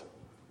entrance point.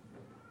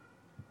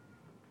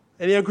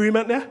 Any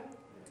agreement there?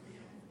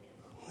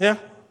 Yeah?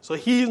 So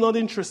he's not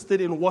interested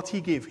in what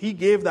he gave. He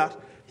gave that.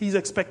 He's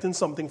expecting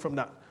something from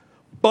that.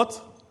 But,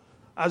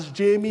 as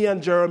Jamie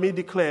and Jeremy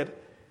declared,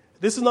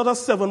 this is not a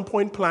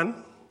 7-point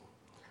plan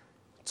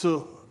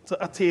to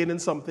attain in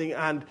something,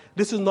 and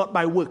this is not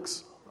by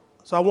works.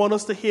 So I want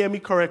us to hear me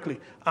correctly.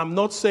 I'm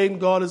not saying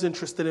God is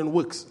interested in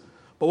works.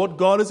 But what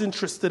God is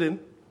interested in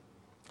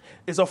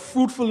is a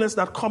fruitfulness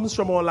that comes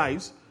from our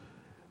lives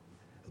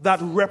that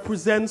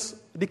represents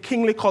the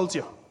kingly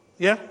culture.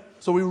 Yeah?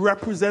 So we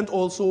represent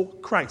also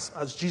Christ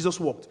as Jesus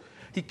walked.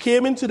 He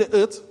came into the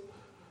earth,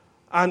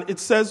 and it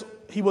says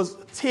he was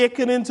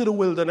taken into the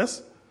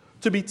wilderness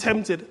to be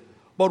tempted.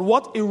 But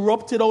what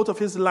erupted out of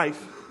his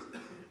life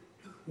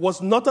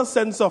was not a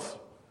sense of,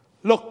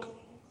 look,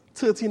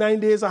 39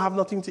 days I have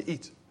nothing to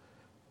eat.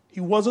 He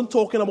wasn't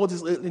talking about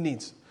his earthly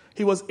needs.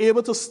 He was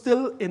able to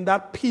still, in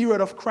that period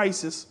of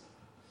crisis,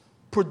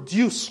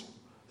 produce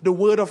the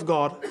word of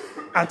God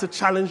and to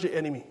challenge the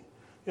enemy.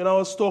 You know, I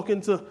was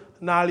talking to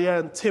Nalia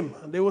and Tim,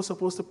 and they were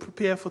supposed to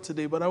prepare for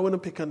today, but I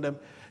wouldn't pick on them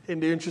in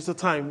the interest of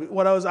time.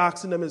 What I was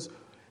asking them is,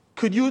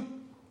 could you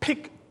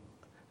pick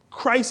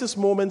crisis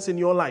moments in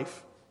your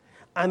life,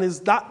 and is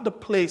that the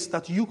place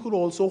that you could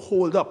also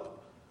hold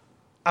up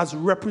as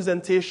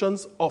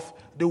representations of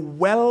the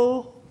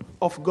well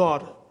of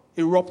God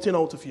erupting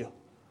out of you.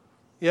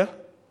 Yeah?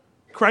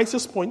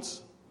 Crisis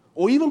points,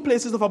 or even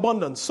places of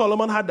abundance.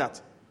 Solomon had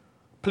that.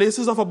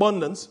 Places of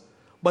abundance,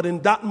 but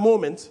in that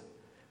moment,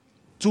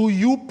 do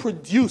you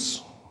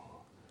produce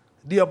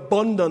the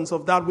abundance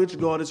of that which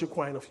God is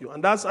requiring of you?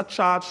 And that's a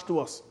charge to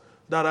us,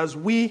 that as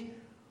we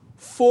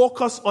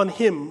focus on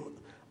Him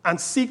and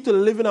seek to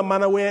live in a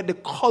manner where the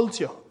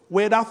culture,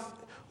 where that,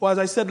 or as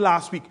I said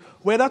last week,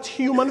 where that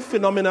human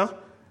phenomena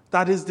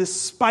that is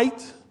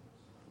despite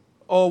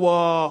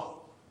our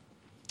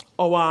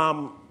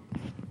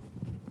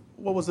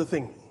what was the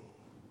thing?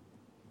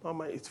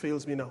 It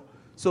fails me now.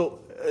 So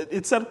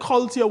it said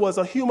culture was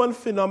a human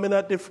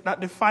phenomenon that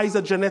defies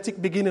a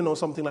genetic beginning or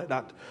something like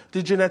that.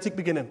 The genetic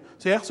beginning.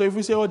 So if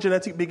we say our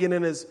genetic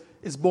beginning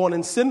is born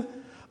in sin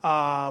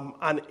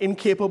and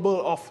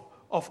incapable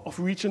of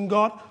reaching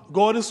God,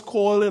 God is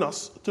calling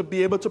us to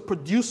be able to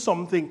produce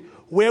something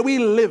where we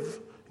live,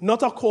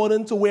 not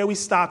according to where we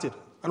started.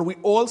 And we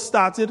all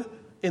started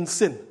in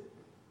sin.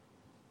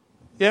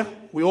 Yeah?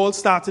 We all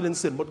started in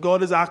sin. But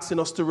God is asking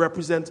us to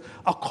represent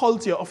a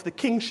culture of the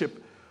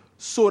kingship,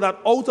 so that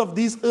out of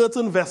these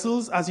earthen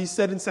vessels, as he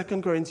said in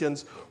 2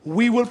 Corinthians,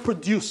 we will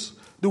produce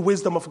the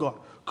wisdom of God.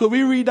 Could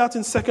we read that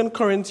in 2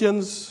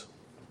 Corinthians?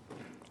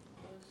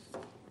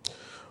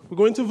 We're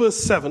going to verse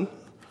 7,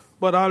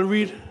 but I'll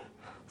read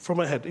from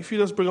ahead. If you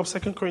just bring up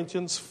 2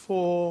 Corinthians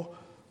 4,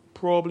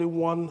 probably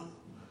 1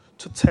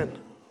 to 10,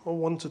 or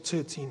 1 to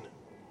 13.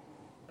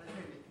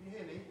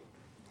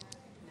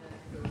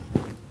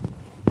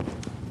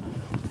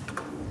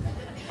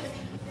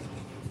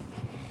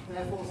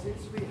 Therefore,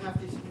 since we have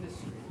this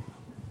ministry,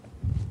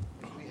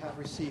 we have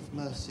received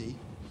mercy,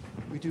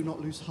 we do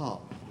not lose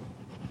heart.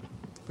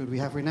 But we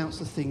have renounced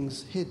the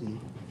things hidden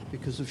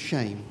because of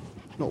shame,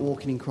 not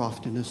walking in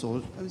craftiness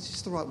or... Oh, is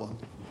this the right one?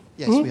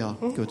 Yes, we are.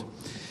 Good.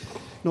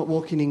 Not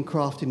walking in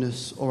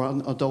craftiness or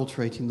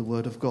unadulterating the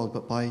word of God,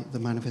 but by the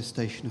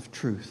manifestation of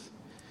truth,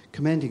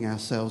 commending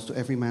ourselves to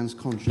every man's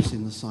conscience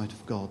in the sight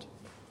of God.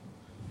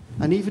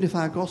 And even if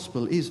our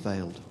gospel is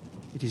veiled,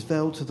 it is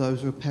veiled to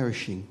those who are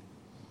perishing,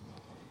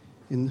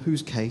 in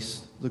whose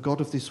case the God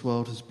of this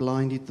world has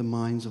blinded the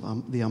minds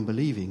of the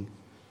unbelieving,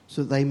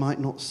 so that they might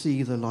not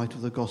see the light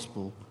of the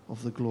gospel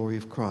of the glory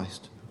of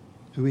Christ,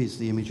 who is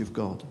the image of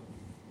God.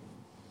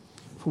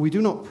 For we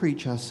do not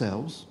preach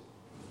ourselves,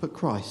 but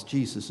Christ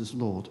Jesus as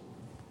Lord,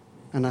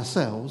 and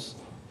ourselves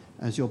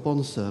as your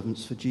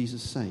bondservants for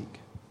Jesus' sake.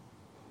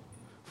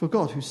 For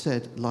God, who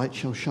said, "Light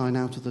shall shine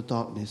out of the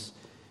darkness,"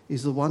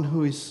 is the one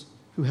who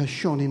has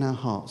shone in our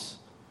hearts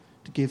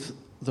to give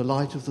the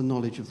light of the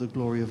knowledge of the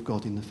glory of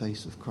God in the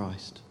face of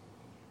Christ.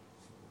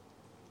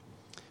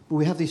 But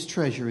we have this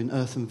treasure in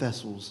earthen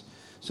vessels,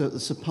 so that the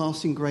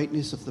surpassing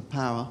greatness of the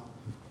power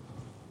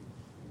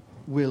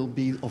will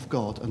be of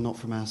God and not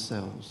from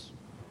ourselves.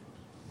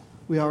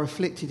 We are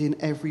afflicted in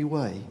every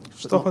way.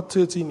 Stop at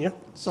 13, yeah?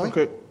 Sorry?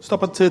 Okay,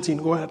 stop at 13,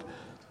 go ahead.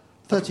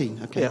 13,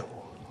 okay. Yeah.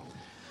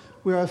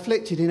 We are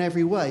afflicted in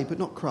every way, but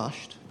not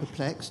crushed,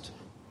 perplexed,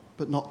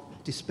 but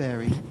not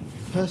despairing,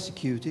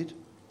 persecuted,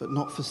 but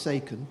not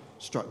forsaken,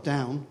 struck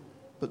down,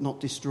 but not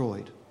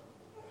destroyed.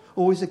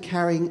 Always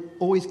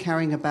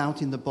carrying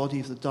about in the body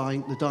of the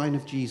dying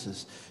of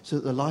Jesus, so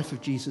that the life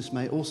of Jesus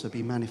may also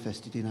be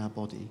manifested in our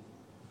body.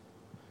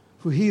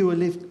 For we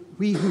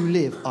who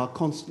live are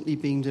constantly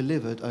being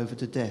delivered over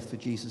to death for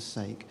Jesus'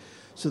 sake,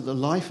 so that the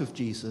life of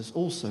Jesus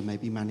also may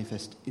be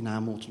manifest in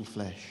our mortal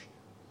flesh.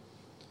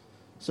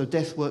 So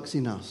death works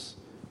in us,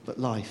 but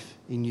life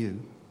in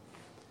you.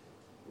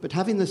 But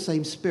having the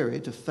same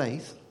spirit of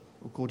faith,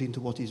 according to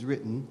what is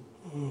written,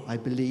 I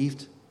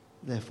believed,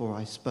 therefore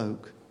I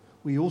spoke.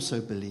 We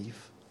also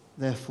believe,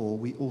 therefore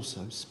we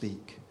also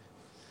speak.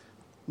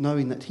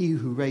 Knowing that he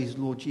who raised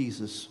Lord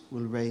Jesus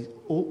will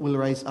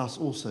raise us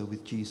also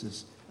with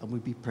Jesus and will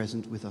be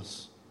present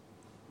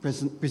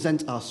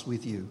us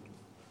with you.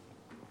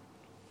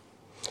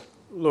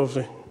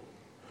 Lovely.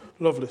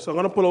 Lovely. So I'm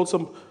going to pull out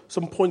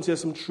some points here,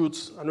 some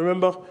truths. And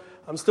remember,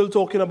 I'm still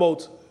talking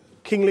about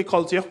kingly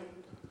culture.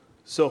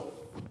 So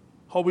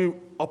how we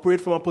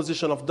operate from a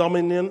position of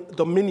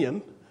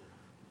dominion,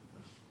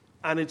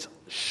 and it's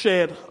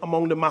shared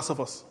among the mass of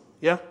us.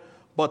 Yeah?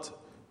 But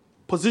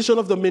position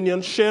of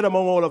dominion shared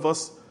among all of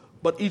us,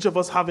 but each of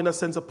us having a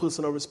sense of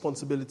personal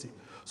responsibility.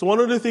 So one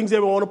of the things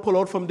that we want to pull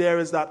out from there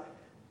is that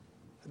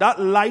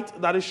light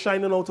that is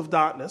shining out of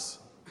darkness,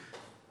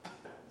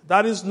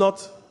 that is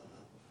not,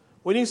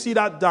 when you see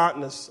that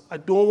darkness, I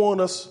don't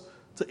want us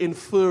to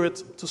infer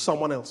it to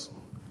someone else.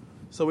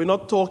 So we're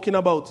not talking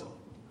about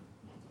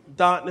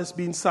darkness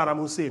being Saddam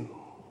Hussein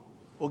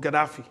or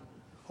Gaddafi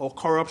or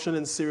corruption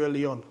in Sierra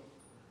Leone.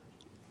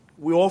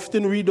 We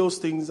often read those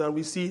things and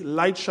we see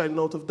light shining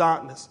out of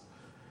darkness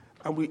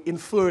and we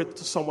infer it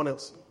to someone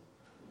else.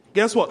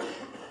 Guess what?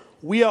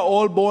 We are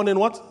all born in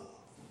what?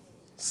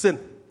 Sin.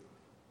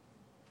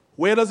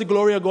 Where does the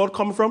glory of God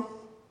come from?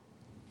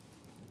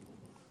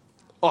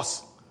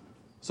 Us.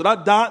 So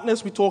that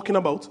darkness we're talking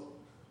about,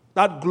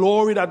 that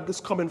glory that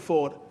is coming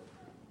forward,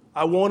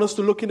 I want us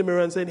to look in the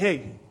mirror and say,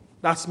 hey,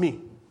 That's me.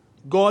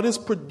 God is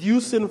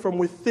producing from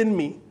within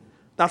me,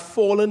 that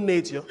fallen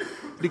nature,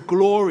 the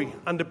glory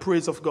and the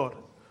praise of God.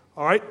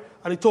 All right?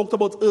 And he talked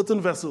about earthen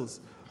vessels.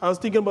 I was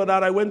thinking about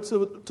that. I went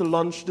to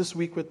lunch this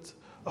week with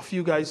a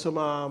few guys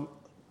from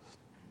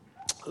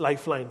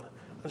Lifeline.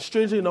 And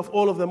strangely enough,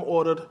 all of them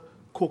ordered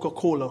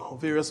Coca-Cola, or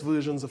various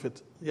versions of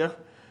it. Yeah?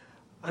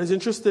 And it's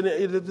interesting,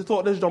 the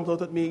thought that jumped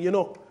out at me,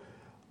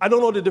 I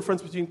don't know the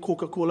difference between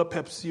Coca-Cola,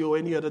 Pepsi, or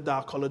any other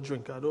dark-colored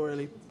drink. I don't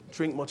really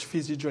drink much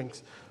fizzy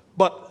drinks.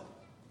 But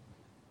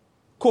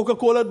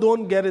Coca-Cola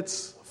don't get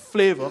its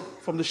flavor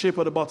from the shape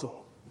of the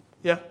bottle.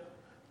 Yeah?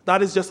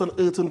 That is just an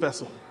earthen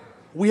vessel.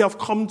 We have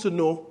come to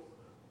know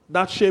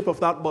that shape of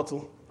that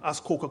bottle as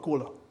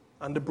Coca-Cola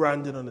and the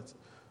branding on it.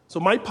 So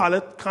my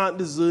palate can't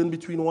discern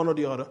between one or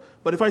the other.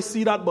 But if I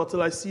see that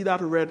bottle, I see that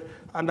red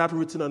and that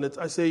written on it,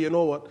 I say, you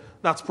know what?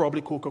 That's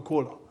probably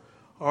Coca-Cola.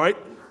 All right?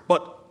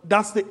 But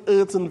that's the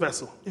earthen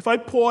vessel. If I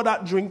pour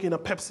that drink in a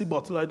Pepsi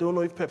bottle, I don't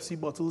know if Pepsi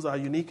bottles are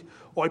unique,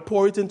 or I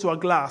pour it into a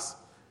glass,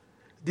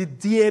 the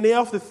DNA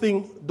of the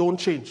thing don't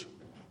change.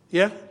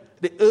 Yeah?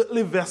 The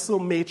earthly vessel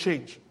may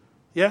change.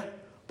 Yeah?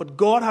 But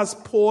God has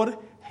poured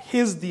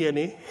his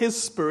DNA,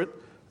 his spirit,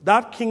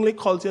 that kingly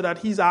culture that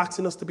he's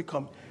asking us to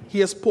become. He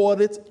has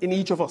poured it in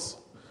each of us.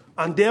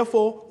 And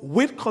therefore,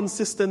 with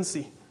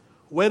consistency,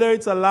 whether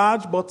it's a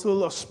large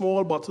bottle, a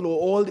small bottle, or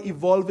all the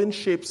evolving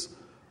shapes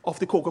of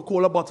the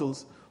Coca-Cola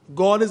bottles,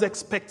 God is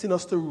expecting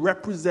us to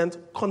represent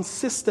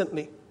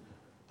consistently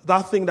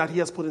that thing that he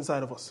has put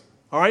inside of us.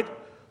 All right?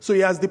 So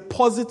he has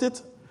deposited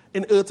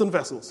in earthen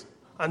vessels.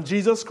 And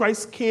Jesus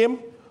Christ came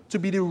to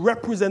be the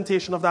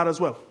representation of that as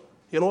well.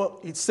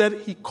 It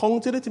said he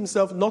counted it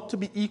himself not to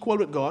be equal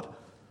with God,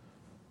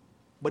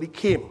 but he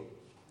came.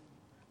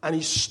 And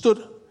he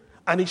stood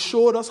and he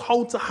showed us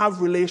how to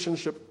have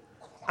relationship.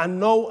 And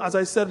now, as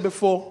I said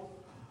before,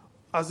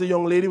 as the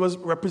young lady was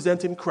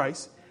representing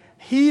Christ,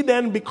 he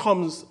then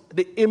becomes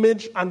the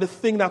image and the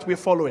thing that we're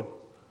following.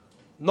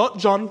 Not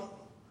John,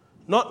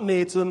 not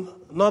Nathan,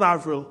 not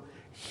Avril.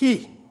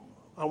 He.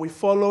 And we're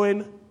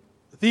following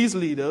these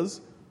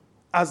leaders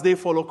as they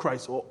follow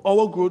Christ, or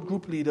our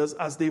group leaders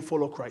as they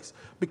follow Christ.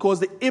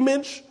 Because the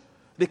image,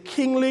 the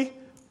kingly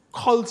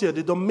culture,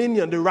 the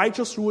dominion, the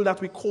righteous rule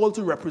that we call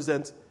to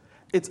represent,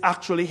 it's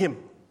actually him.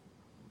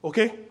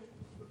 Okay?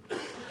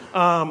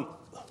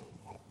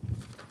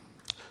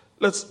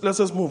 Let's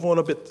just move on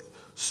a bit.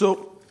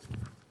 So,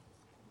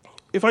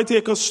 if I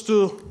take us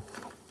to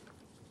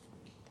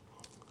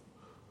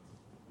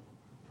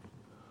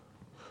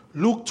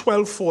Luke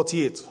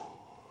 12:48.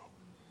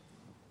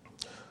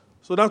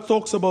 So that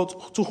talks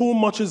about to whom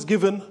much is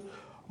given,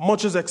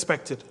 much is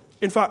expected.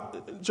 In fact,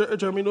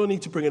 Jeremy, no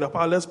need to bring it up.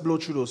 Let's blow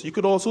through those. You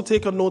could also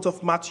take a note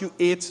of Matthew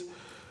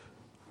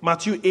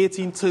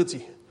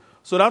 18:30.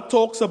 So that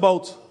talks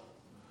about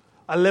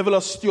a level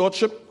of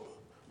stewardship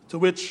to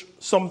which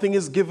something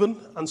is given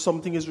and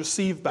something is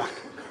received back.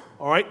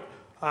 All right?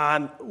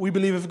 And we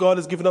believe if God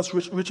has given us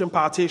rich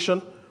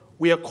impartation,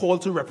 we are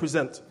called to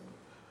represent.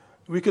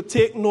 We could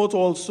take note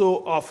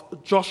also of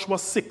Joshua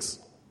 6.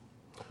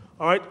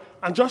 All right?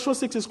 And Joshua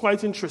 6 is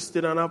quite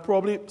interesting, and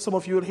some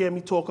of you will hear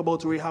me talk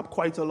about Rahab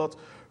quite a lot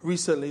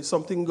recently,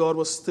 something God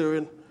was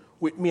stirring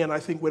with me and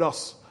I think with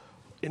us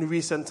in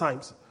recent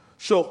times.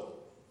 So,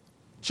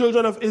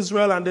 children of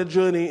Israel and their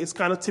journey is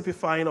kind of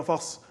typifying of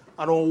us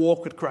and our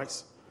walk with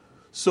Christ.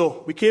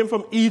 So, we came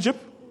from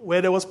Egypt,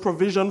 where there was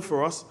provision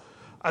for us,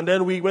 and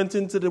then we went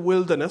into the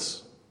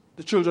wilderness,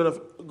 the children of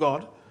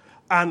God,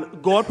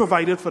 and God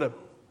provided for them.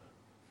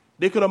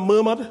 They could have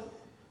murmured,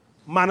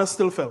 manna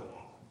still fell.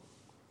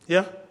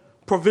 Yeah?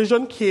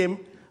 Provision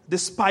came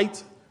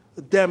despite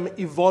them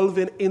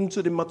evolving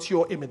into the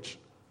mature image.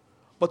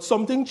 But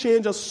something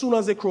changed as soon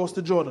as they crossed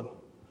the Jordan.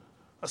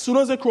 As soon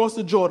as they crossed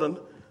the Jordan,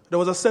 there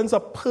was a sense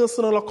of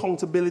personal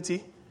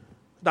accountability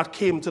that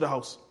came to the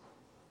house.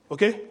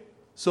 Okay?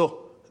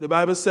 So, the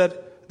Bible said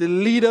the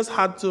leaders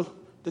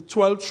the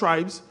 12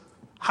 tribes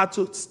had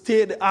to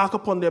stay the ark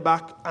upon their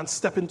back and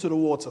step into the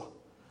water.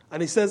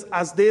 And he says,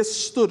 as they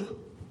stood,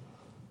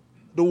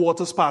 the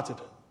waters parted.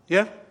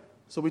 Yeah?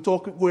 So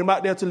going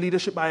back there to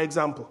leadership by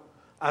example.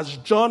 As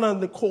John and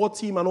the core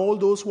team and all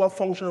those who have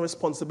functional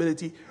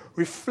responsibility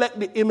reflect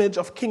the image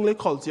of kingly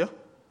culture,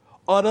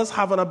 others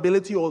have an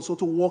ability also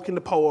to walk in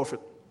the power of it.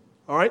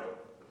 All right?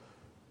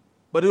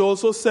 But it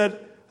also said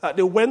that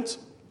they went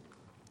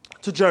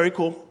to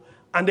Jericho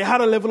and they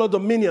had a level of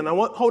dominion. And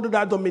how did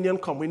that dominion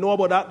come? We know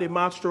about that. They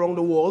marched around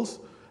the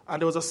walls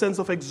and there was a sense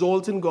of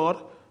exalting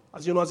God.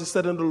 As you know, as he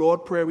said in the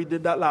Lord Prayer, we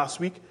did that last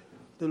week.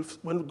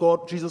 When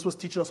Jesus was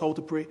teaching us how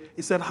to pray,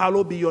 he said,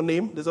 hallowed be your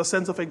name. There's a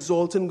sense of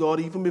exalting God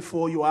even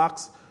before you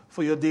ask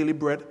for your daily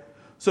bread.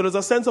 So there's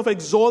a sense of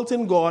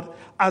exalting God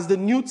as the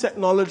new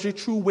technology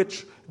through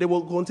which they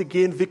were going to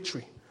gain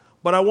victory.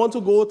 But I want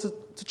to go to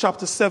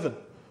chapter 7,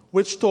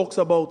 which talks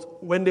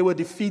about when they were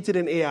defeated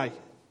in Ai.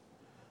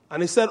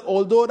 And he said,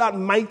 although that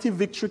mighty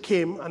victory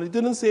came, and it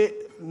didn't say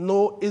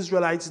no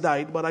Israelites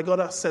died, but I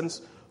got a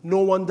sense no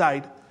one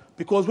died.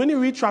 Because when you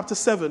read chapter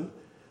 7,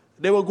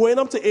 they were going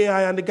up to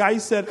Ai, and the guy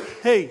said,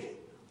 hey,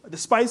 the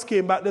spies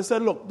came back. They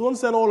said, look, don't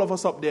send all of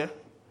us up there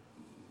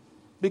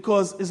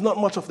because it's not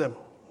much of them.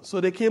 So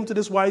they came to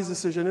this wise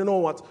decision. You know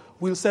what?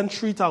 We'll send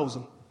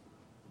 3,000.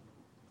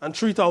 And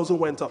 3,000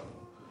 went up.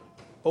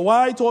 But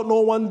why I thought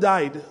no one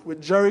died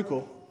with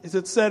Jericho is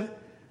it said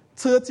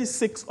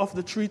 36 of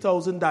the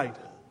 3,000 died.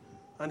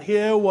 And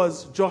here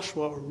was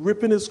Joshua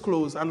ripping his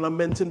clothes and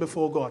lamenting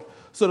before God.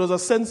 So there was a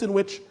sense in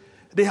which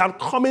they had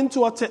come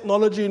into a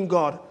technology in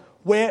God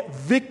where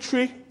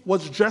victory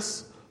was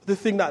just the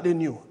thing that they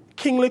knew.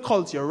 Kingly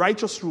culture,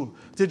 righteous rule.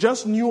 They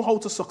just knew how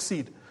to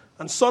succeed.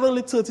 And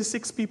suddenly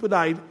 36 people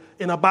died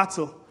in a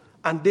battle,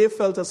 and they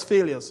felt as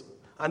failures.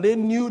 And they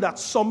knew that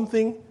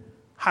something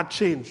had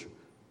changed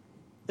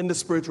in the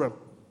spirit realm.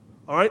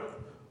 All right?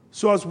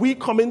 So as we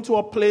come into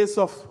a place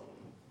of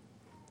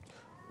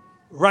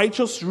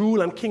righteous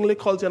rule and kingly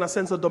culture and a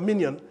sense of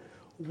dominion,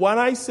 when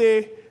I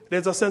say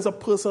there's a sense of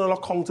personal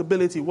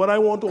accountability, what I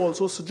want to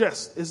also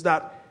suggest is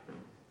that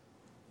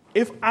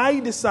if I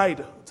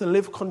decide to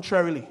live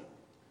contrarily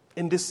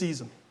in this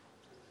season,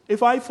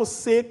 if I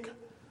forsake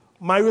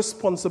my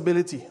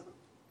responsibility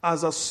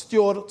as a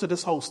steward to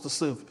this house to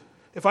serve,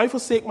 if I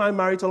forsake my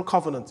marital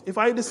covenant, if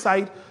I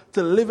decide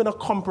to live in a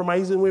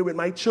compromising way with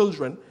my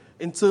children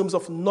in terms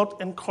of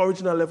not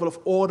encouraging a level of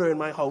order in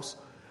my house,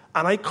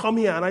 and I come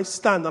here and I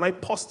stand and I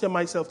posture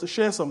myself to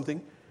share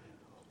something,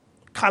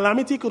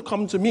 calamity could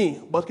come to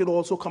me, but could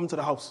also come to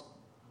the house.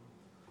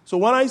 So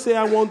when I say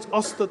I want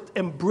us to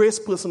embrace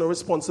personal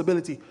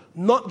responsibility,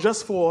 not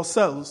just for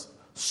ourselves,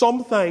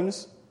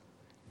 sometimes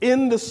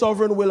in the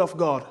sovereign will of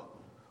God,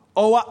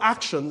 our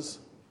actions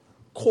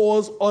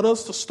cause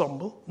others to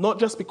stumble, not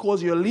just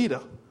because you're a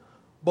leader,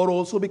 but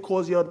also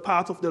because you're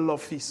part of the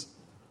love feast.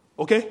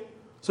 Okay?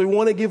 So we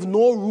want to give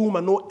no room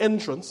and no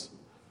entrance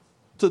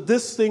to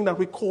this thing that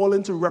we call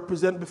in to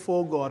represent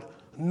before God,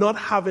 not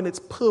having its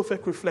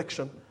perfect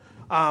reflection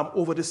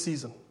over this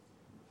season.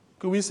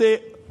 Could we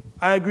say,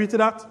 I agree to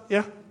that?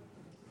 Yeah?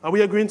 Are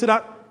we agreeing to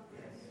that?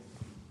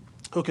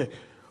 Okay.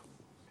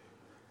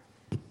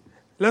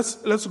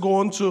 Let's go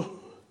on to,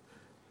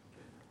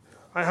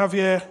 I have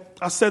here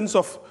a sense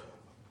of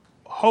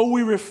how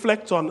we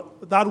reflect on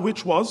that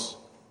which was,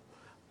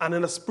 and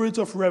in a spirit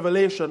of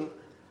revelation,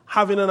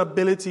 having an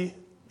ability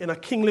in a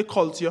kingly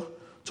culture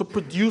to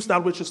produce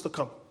that which is to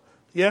come.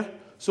 Yeah?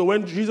 So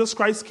when Jesus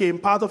Christ came,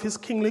 part of his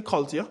kingly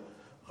culture,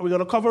 and we're going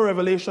to cover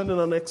Revelation in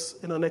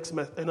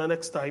the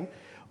next time,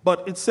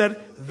 but it said,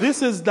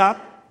 this is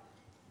that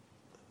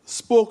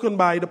spoken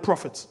by the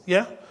prophets.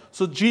 Yeah?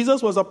 So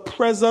Jesus was a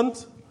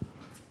present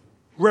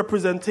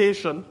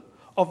representation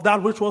of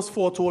that which was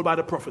foretold by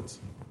the prophets.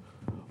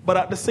 But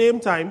at the same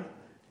time,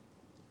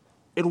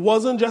 it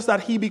wasn't just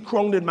that he be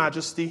crowned in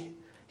majesty.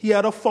 He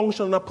had a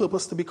function and a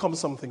purpose to become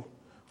something.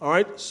 All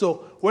right?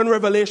 So when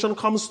Revelation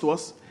comes to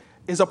us,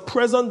 it's a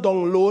present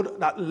download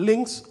that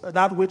links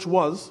that which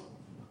was,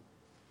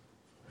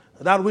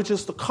 that which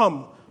is to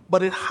come,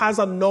 but it has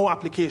a now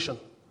application.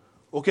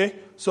 Okay?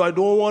 So I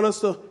don't want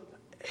us to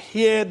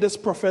hear this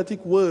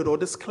prophetic word or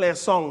this clear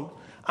song,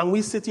 and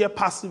we sit here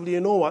passively.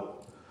 You know what?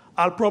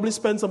 I'll probably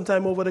spend some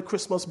time over the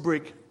Christmas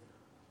break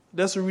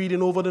just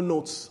reading over the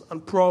notes,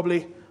 and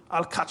probably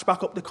I'll catch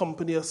back up the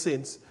company of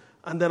saints,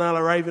 and then I'll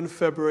arrive in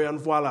February and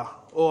voila.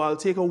 Or I'll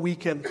take a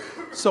weekend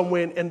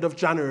somewhere in end of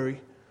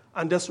January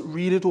and just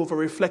read it over,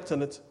 reflect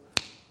on it,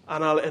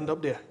 and I'll end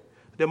up there.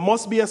 There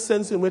must be a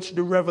sense in which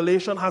the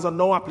revelation has a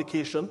now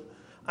application,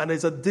 and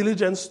there's a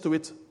diligence to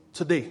it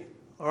today.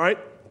 All right?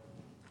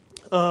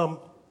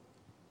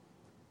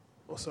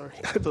 Sorry.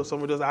 I thought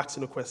somebody was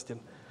asking a question.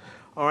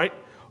 All right?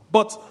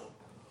 But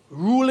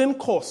ruling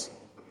course,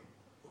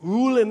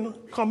 ruling,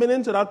 coming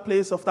into that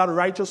place of that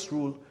righteous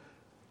rule,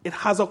 it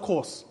has a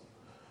course.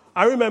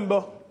 I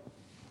remember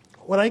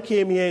when I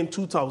came here in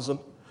 2000,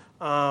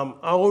 I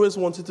always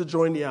wanted to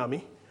join the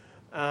army,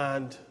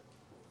 and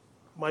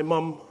my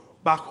mom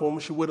back home,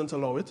 she wouldn't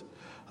allow it.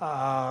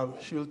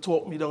 She will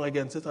talk me down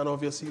against it, and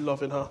obviously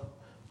loving her,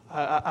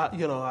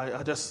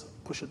 I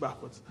just push it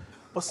backwards.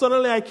 But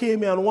suddenly I came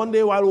here, and one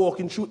day while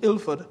walking through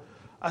Ilford,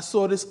 I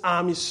saw this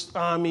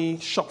army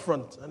shop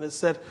front, and it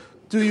said,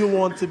 do you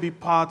want to be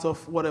part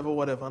of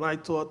whatever? And I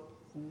thought,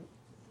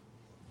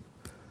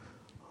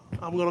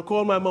 I'm going to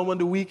call my mom on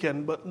the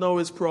weekend, but now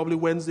it's probably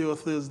Wednesday or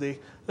Thursday.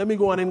 Let me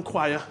go and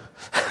inquire,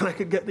 and I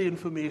could get the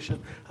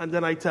information, and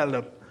then I tell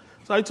them.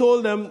 So I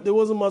told them there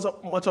wasn't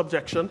much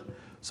objection.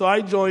 So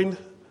I joined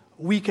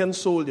weekend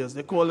soldiers.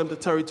 They call them the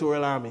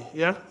territorial army.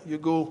 Yeah? You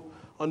go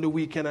on the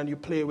weekend and you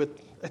play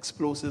with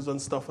explosives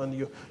and stuff, and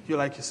you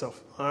like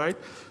yourself. All right?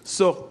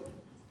 So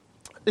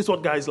it's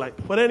what guys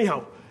like. But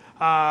anyhow,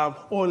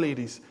 or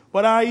ladies.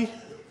 But I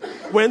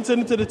went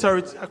into the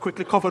territory. I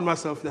quickly covered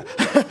myself there.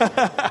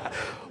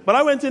 But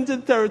I went into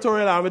the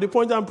territorial army. The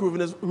point I'm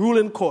proving is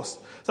ruling course.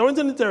 So I went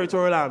into the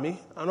territorial army,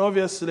 and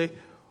obviously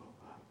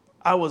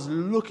I was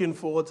looking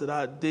forward to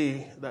that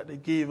day that they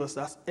gave us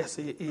that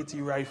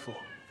SA-80 rifle.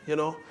 You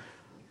know,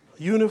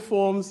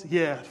 uniforms,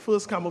 yeah,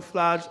 first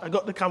camouflage. I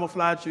got the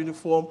camouflage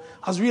uniform.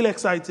 I was really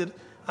excited.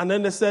 And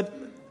then they said,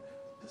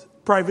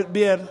 Private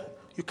Beard,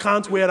 you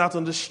can't wear that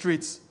on the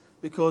streets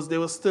because there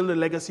was still the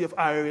legacy of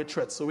IRA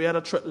threats. So we had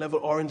a threat level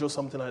orange or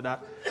something like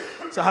that.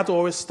 So I had to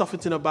always stuff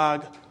it in a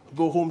bag,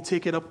 go home,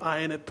 take it up,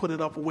 iron it, put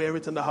it up, wear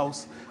it in the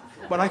house.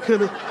 But I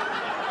couldn't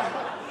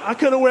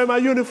wear my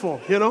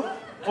uniform, you know.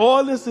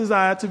 All this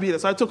desire to be there.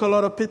 So I took a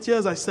lot of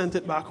pictures. I sent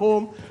it back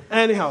home.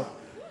 Anyhow,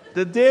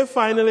 the day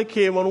finally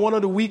came on one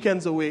of the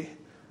weekends away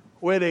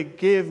where they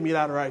gave me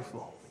that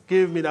rifle,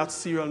 gave me that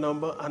serial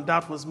number, and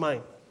that was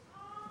mine.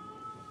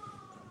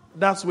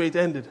 That's where it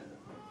ended.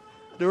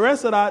 The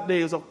rest of that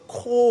day was a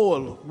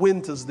cold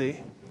winter's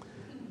day.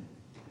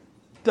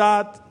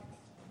 That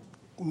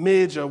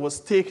major was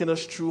taking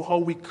us through how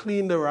we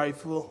cleaned the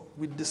rifle,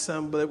 we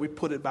disassembled it, we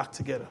put it back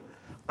together.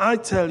 I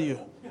tell you,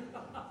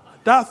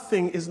 that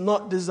thing is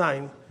not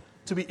designed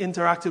to be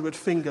interacted with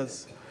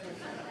fingers.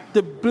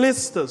 The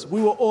blisters,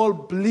 we were all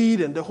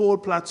bleeding, the whole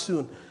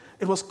platoon.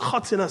 It was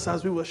cutting us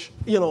as we were,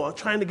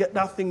 trying to get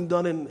that thing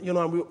done. And,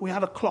 we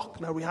had a clock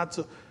that we had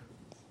to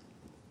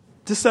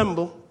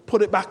disassemble,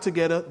 put it back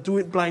together, do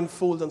it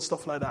blindfold and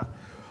stuff like that.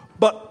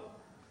 But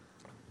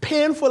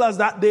painful as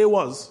that day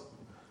was,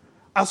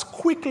 as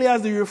quickly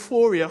as the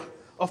euphoria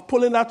of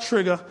pulling that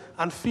trigger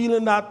and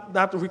feeling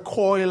that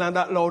recoil and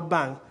that loud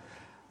bang,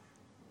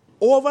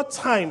 over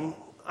time,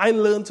 I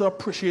learned to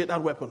appreciate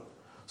that weapon.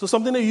 So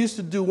something they used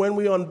to do when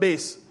we were on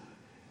base,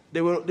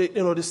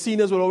 the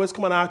seniors would always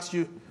come and ask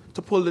you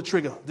to pull the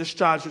trigger,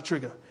 discharge the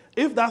trigger.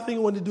 If that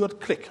thing, when you do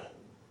it click,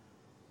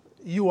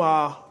 you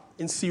are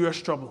in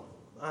serious trouble.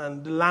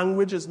 And the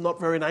language is not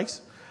very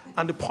nice.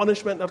 And the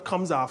punishment that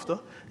comes after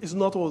is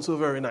not also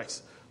very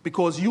nice.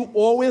 Because you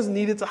always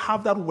needed to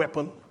have that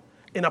weapon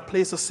in a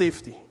place of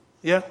safety.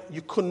 Yeah?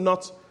 You could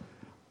not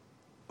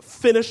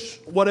finish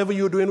whatever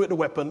you're doing with the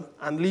weapon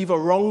and leave a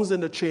rungs in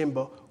the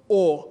chamber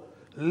or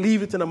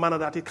leave it in a manner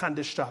that it can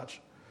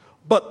discharge.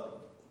 But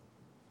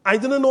I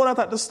didn't know that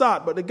at the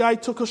start, but the guy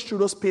took us through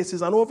those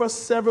paces, and over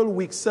several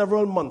weeks,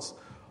 several months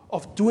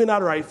of doing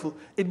that rifle,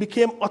 it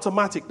became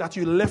automatic that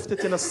you left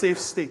it in a safe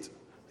state.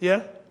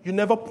 Yeah? You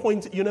never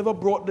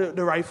brought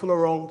the rifle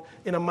around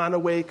in a manner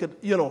where you could,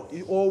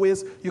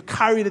 you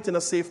carried it in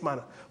a safe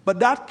manner. But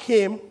that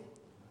came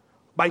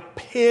by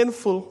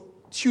painful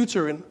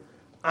tutoring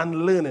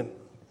and learning.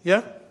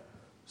 Yeah?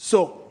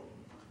 So,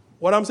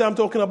 what I'm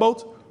talking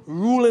about,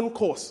 ruling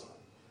course.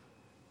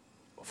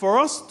 For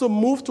us to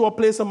move to a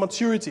place of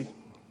maturity,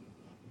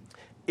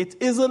 it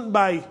isn't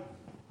by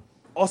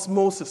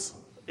osmosis.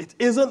 It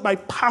isn't by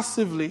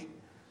passively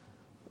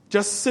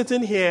just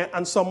sitting here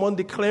and someone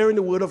declaring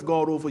the word of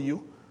God over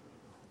you,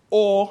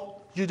 or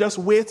you're just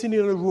waiting in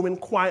a room in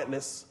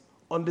quietness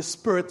on the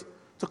Spirit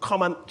to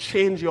come and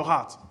change your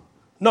heart.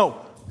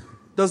 No.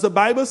 Does the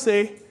Bible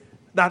say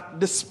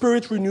that the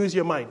Spirit renews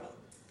your mind?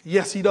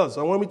 Yes, He does.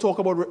 And when we talk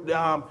about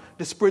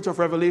the Spirit of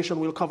revelation,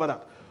 we'll cover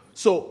that.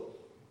 So,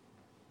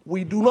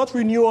 we do not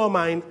renew our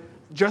mind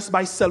just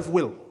by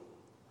self-will.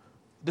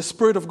 The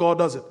Spirit of God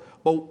does it.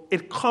 But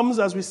it comes,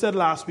 as we said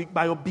last week,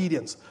 by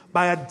obedience,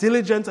 by a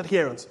diligent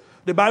adherence.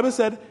 The Bible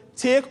said,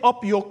 take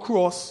up your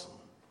cross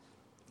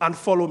and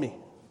follow me.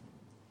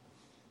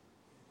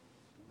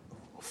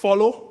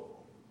 Follow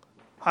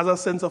has a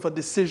sense of a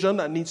decision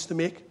that needs to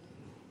make.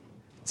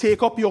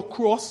 Take up your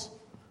cross.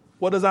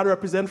 What does that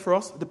represent for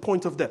us? The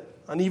point of death.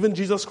 And even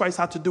Jesus Christ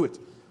had to do it.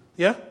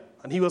 Yeah?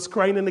 And He was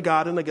crying in the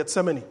garden of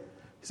Gethsemane.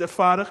 He said,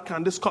 Father,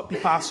 can this cup be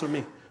passed from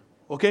me?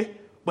 Okay?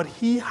 But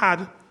He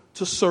had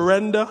to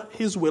surrender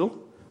His will,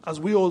 as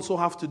we also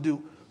have to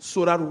do,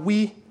 so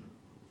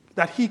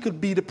that He could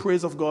be the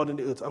praise of God in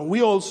the earth. And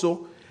we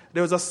also,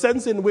 there is a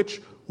sense in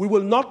which we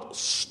will not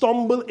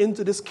stumble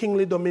into this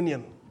kingly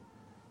dominion.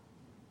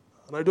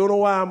 And I don't know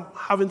why I'm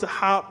having to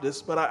harp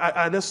this, but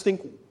I just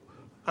think,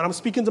 and I'm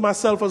speaking to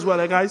myself as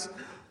well, guys.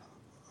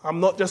 I'm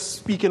not just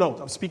speaking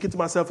out, I'm speaking to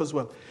myself as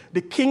well.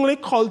 The kingly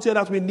culture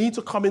that we need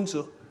to come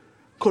into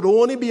could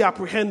only be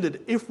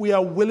apprehended if we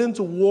are willing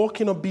to walk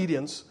in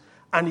obedience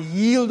and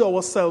yield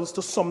ourselves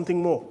to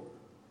something more.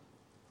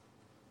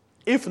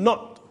 If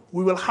not,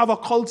 we will have a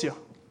culture,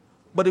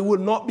 but it will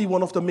not be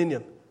one of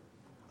dominion.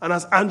 And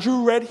as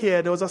Andrew read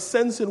here, there was a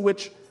sense in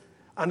which,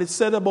 and it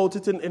said about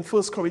it in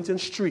 1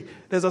 Corinthians 3,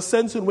 there's a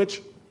sense in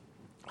which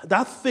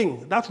that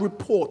thing, that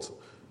report,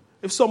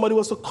 if somebody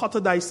was to cut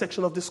a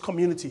dissection of this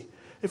community,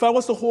 if I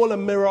was to hold a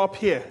mirror up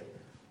here,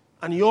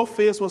 and your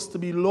face was to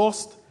be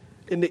lost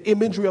in the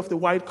imagery of the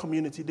white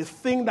community, the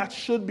thing that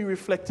should be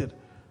reflected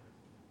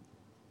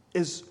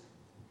is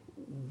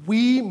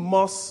we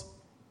must,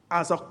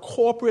 as a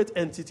corporate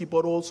entity,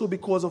 but also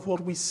because of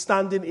what we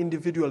stand in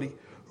individually,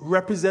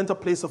 represent a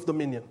place of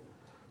dominion.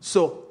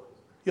 So,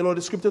 the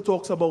scripture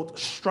talks about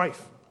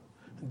strife,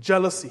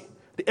 jealousy,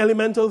 the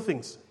elemental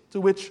things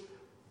to which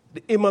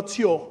the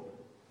immature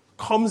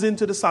comes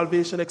into the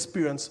salvation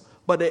experience,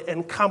 but they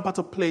encamp at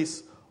a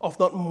place of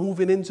not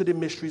moving into the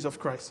mysteries of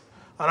Christ.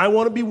 And I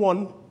want to be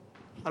one,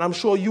 and I'm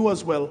sure you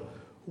as well,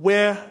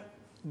 where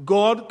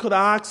God could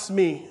ask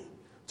me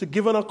to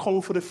give an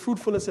account for the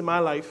fruitfulness in my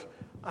life,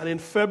 and in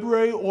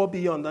February or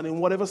beyond, and in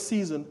whatever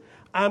season,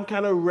 I'm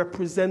kind of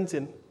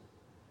representing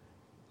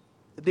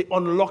the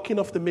unlocking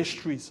of the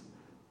mysteries.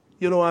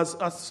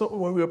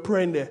 when we were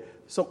praying there,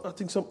 I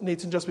think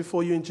Nathan, just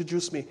before you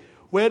introduced me,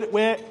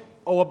 where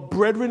our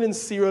brethren in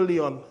Sierra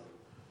Leone,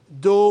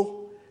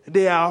 though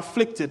they are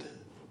afflicted,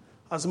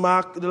 as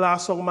Mark, the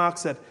last song Mark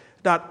said,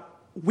 that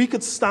we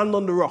could stand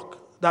on the rock,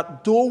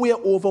 that though we are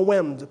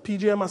overwhelmed,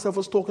 PJ and myself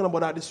was talking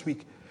about that this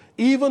week,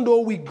 even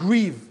though we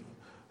grieve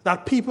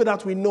that people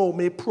that we know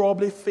may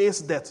probably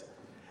face death,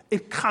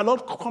 it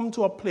cannot come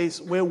to a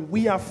place where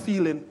we are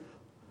feeling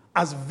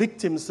as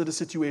victims to the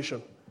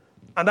situation.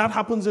 And that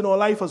happens in our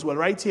life as well,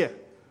 right here,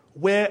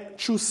 where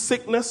through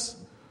sickness,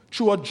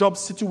 through a job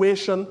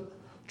situation,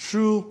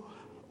 through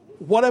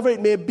whatever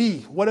it may be,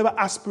 whatever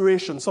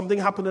aspiration, something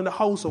happened in the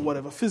house or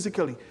whatever,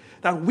 physically,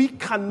 that we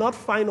cannot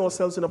find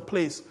ourselves in a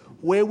place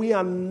where we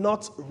are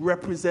not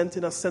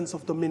representing a sense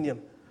of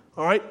dominion.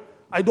 All right?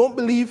 I don't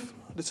believe,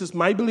 this is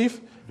my belief,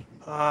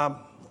 so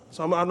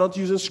I'm not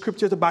using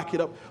scripture to back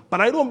it up,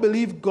 but I don't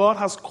believe God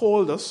has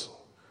called us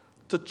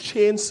to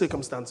change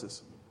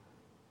circumstances.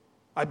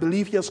 I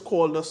believe he has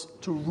called us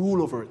to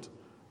rule over it.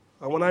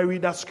 And when I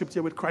read that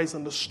scripture with Christ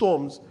and the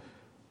storms,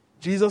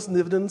 Jesus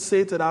didn't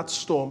say to that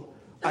storm,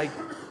 I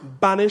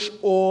banish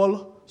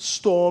all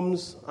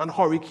storms and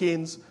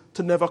hurricanes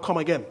to never come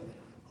again.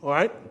 All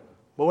right?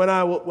 But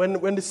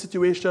when the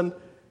situation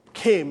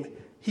came,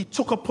 he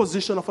took a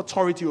position of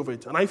authority over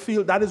it. And I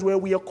feel that is where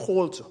we are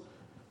called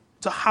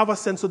to have a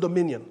sense of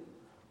dominion.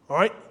 All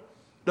right?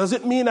 Does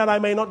it mean that I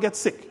may not get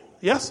sick?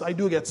 Yes, I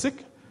do get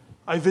sick.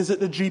 I visit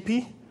the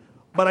GP.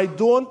 But I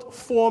don't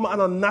form an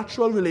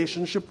unnatural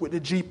relationship with the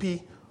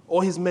GP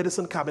or his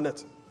medicine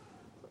cabinet.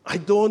 I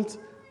don't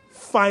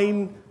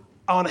find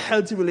an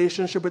unhealthy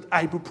relationship with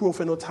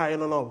ibuprofen or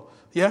Tylenol.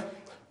 Yeah?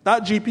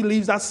 That GP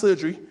leaves that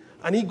surgery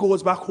and he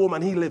goes back home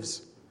and he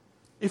lives.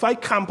 If I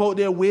camp out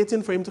there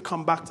waiting for him to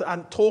come back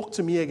and talk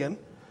to me again,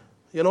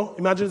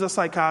 imagine he's a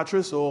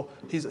psychiatrist or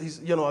he's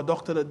a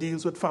doctor that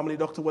deals with family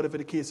doctor, whatever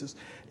the case is.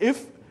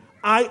 If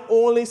I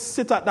only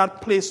sit at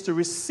that place to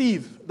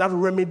receive that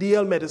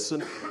remedial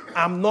medicine,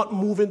 I'm not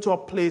moving to a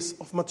place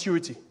of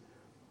maturity.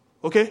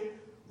 Okay?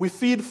 We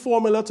feed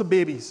formula to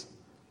babies.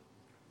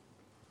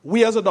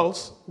 We as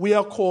adults, we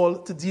are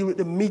called to deal with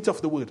the meat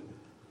of the word.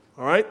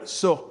 All right?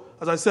 So,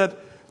 as I said,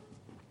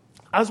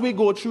 as we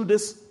go through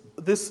this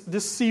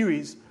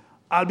series,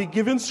 I'll be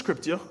giving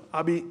scripture,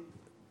 I'll be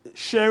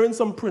sharing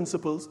some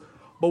principles,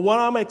 but what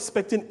I'm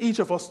expecting each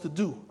of us to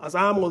do, as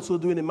I'm also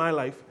doing in my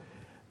life,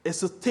 is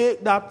to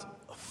take that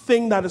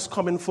thing that is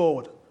coming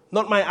forward,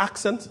 not my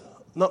accent,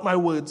 not my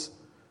words,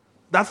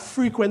 that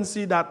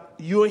frequency that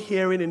you're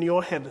hearing in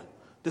your head,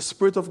 the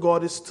Spirit of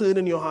God is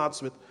turning your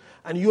hearts with,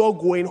 and you're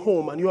going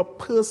home and you're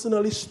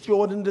personally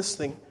stewarding this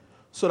thing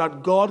so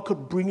that God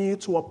could bring you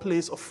to a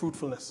place of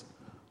fruitfulness.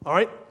 All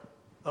right?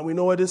 And we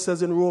know what it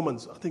says in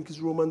Romans. I think it's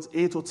Romans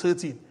 8 or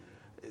 13.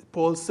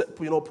 Paul said,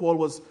 Paul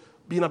was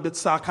being a bit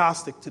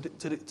sarcastic to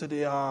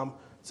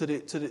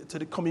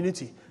the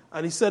community.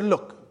 And he said,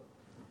 look,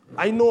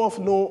 I know of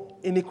no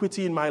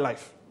iniquity in my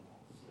life.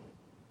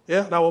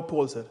 Yeah, that's what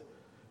Paul said.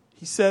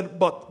 He said,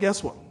 but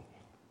guess what?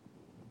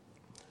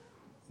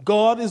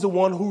 God is the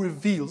one who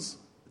reveals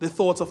the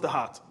thoughts of the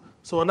heart.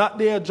 So on that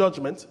day of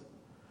judgment,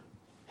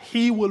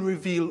 he will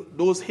reveal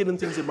those hidden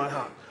things in my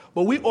heart.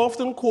 But we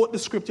often quote the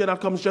scripture that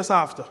comes just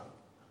after,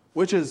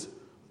 which is,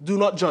 do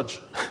not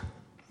judge.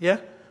 Yeah?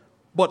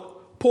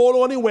 But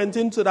Paul only went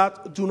into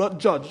that do not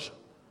judge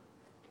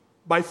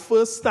by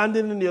first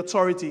standing in the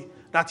authority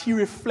that he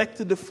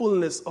reflected the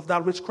fullness of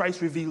that which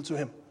Christ revealed to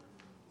him.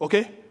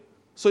 Okay?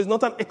 So it's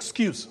not an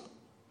excuse.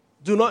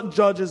 Do not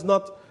judge is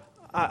not,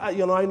 I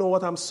know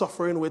what I'm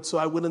suffering with, so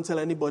I wouldn't tell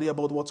anybody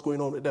about what's going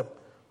on with them.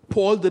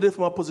 Paul did it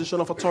from a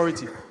position of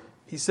authority.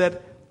 He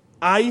said,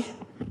 I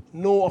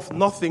know of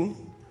nothing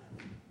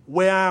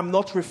where I am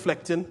not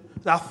reflecting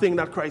that thing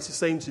that Christ is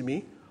saying to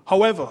me.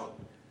 However,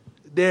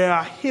 there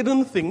are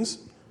hidden things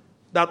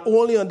that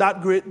only on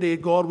that great day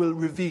God will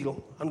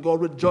reveal, and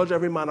God will judge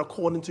every man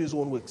according to his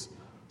own works.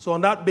 So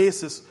on that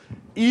basis,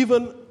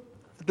 even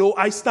though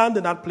I stand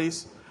in that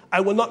place, I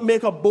will not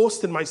make a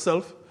boast in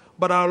myself,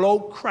 but I allow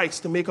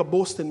Christ to make a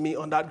boast in me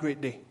on that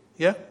great day.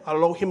 Yeah? I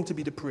allow him to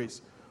be the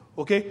praise.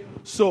 Okay?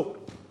 So,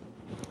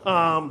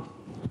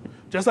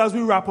 just as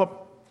we wrap up,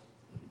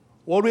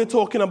 what we're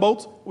talking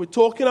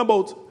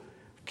about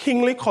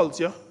kingly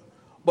culture,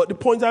 but the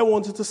point I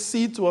wanted to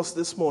see to us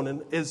this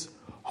morning is,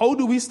 how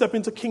do we step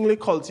into kingly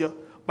culture?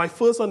 By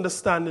first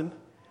understanding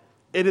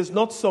it is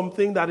not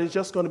something that is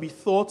just going to be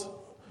thought,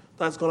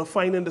 that's going to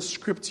find in the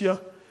scripture,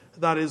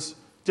 that is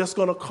just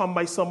going to come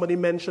by somebody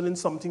mentioning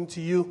something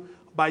to you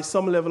by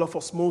some level of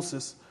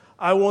osmosis.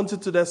 I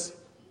wanted to just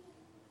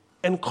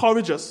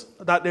encourage us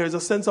that there is a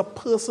sense of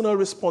personal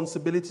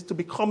responsibility to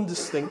become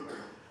this thing,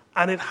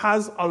 and it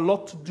has a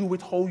lot to do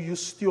with how you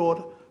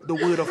steward the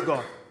Word of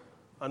God.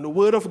 And the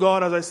Word of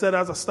God, as I said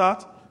as a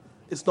start,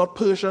 it's not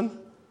Persian.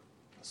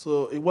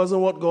 So it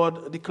wasn't what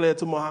God declared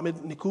to Muhammad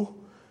Niku.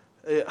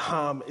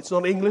 It's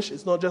not English.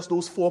 It's not just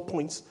those 4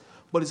 points.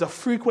 But it's a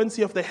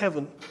frequency of the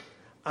heaven.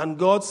 And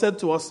God said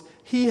to us,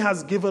 he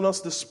has given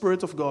us the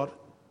Spirit of God,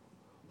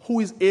 who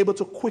is able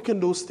to quicken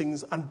those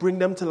things and bring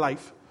them to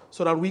life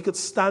so that we could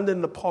stand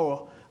in the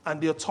power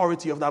and the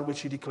authority of that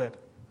which he declared.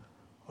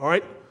 All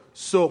right?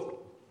 So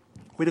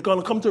we're going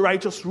to come to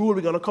righteous rule.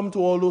 We're going to come to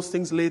all those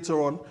things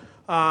later on.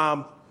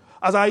 I'm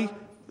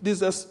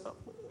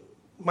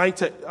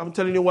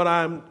telling you what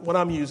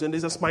I'm using.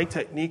 This is my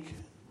technique.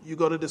 You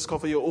got to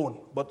discover your own.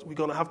 But we're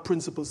going to have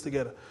principles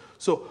together.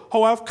 So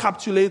how I've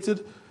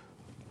capsulated,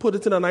 put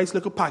it in a nice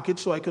little package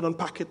so I can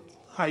unpack it,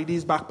 hide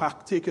these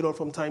backpack, take it out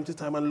from time to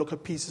time and look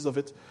at pieces of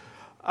it.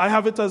 I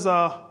have it as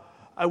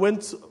I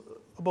went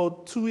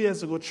about 3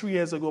 years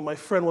ago, my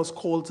friend was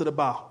called to the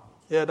bar.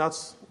 Yeah,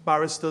 that's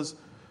barristers.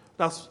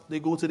 They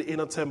go to the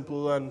inner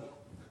temple and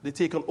they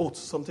take an oath,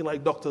 something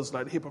like doctors,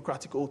 like the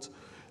Hippocratic oath,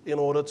 in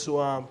order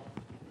to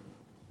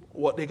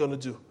what they're going to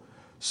do.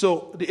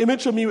 So the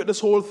image of me with this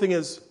whole thing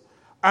is,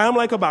 I am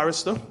like a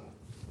barrister.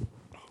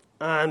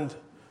 And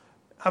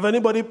have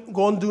anybody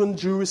gone doing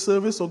jury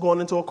service or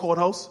gone into a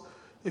courthouse?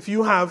 If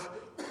you have,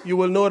 you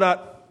will know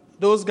that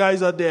those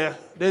guys are there.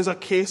 There's a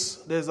case,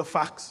 there's a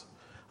facts.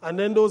 And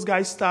then those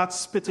guys start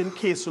spitting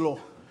case law.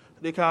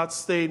 They can't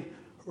stay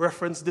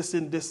reference this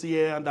in this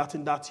year and that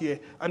in that year.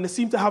 And they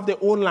seem to have their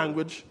own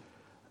language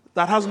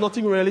that has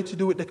nothing really to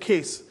do with the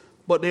case,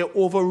 but they're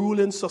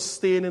overruling,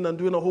 sustaining, and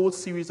doing a whole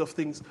series of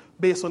things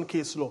based on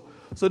case law.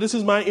 So this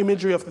is my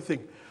imagery of the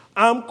thing.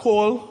 I'm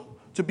called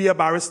to be a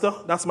barrister.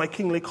 That's my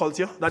kingly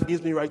culture. That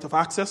gives me right of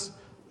access.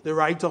 The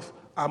right of,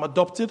 I'm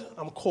adopted.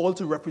 I'm called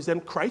to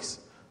represent Christ.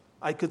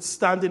 I could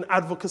stand in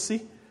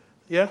advocacy.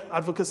 Yeah,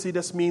 advocacy,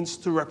 this means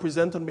to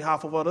represent on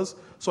behalf of others.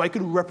 So I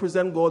could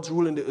represent God's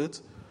rule in the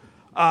earth.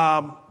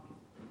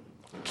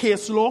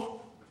 Case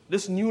law,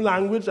 this new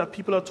language that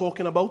people are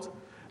talking about,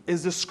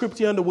 is the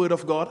scripture and the word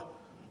of God.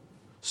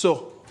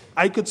 So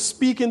I could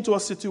speak into a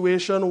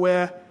situation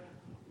where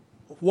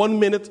 1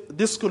 minute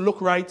this could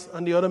look right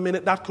and the other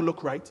minute that could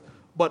look right.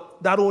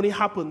 But that only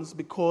happens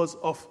because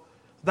of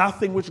that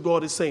thing which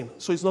God is saying.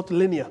 So it's not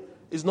linear.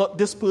 It's not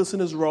this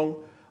person is wrong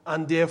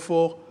and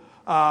therefore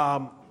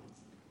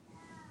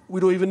we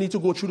don't even need to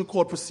go through the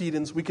court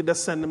proceedings. We can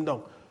just send them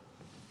down.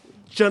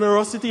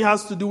 Generosity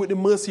has to do with the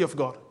mercy of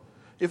God.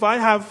 If I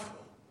have,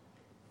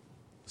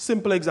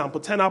 simple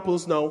example, 10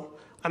 apples now,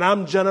 and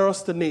I'm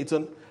generous to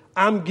Nathan,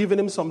 I'm giving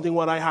him something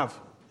what I have.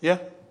 Yeah?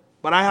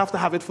 But I have to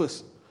have it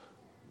first.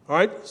 All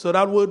right? So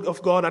that word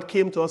of God that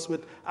came to us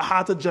with a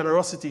heart of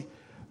generosity,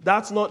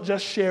 that's not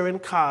just sharing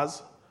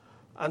cars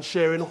and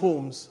sharing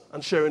homes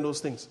and sharing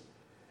those things.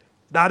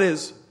 That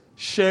is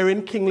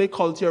sharing kingly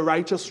culture,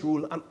 righteous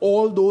rule, and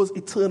all those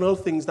eternal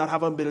things that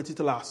have ability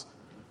to last.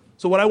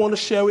 So what I want to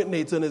share with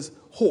Nathan is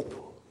hope.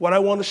 What I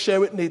want to share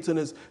with Nathan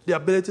is the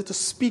ability to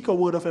speak a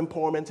word of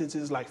empowerment into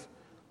his life.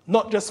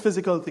 Not just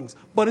physical things,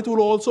 but it will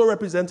also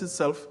represent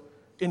itself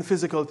in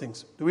physical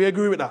things. Do we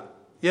agree with that?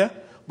 Yeah?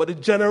 But the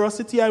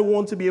generosity I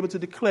want to be able to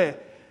declare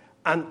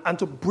and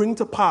to bring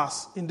to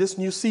pass in this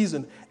new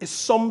season is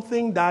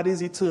something that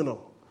is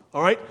eternal.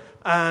 All right?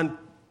 And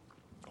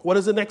what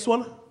is the next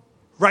one?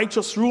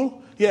 Righteous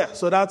rule. Yeah,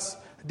 so that's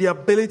the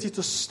ability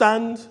to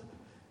stand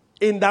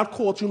in that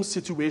courtroom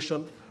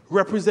situation,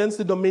 represents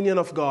the dominion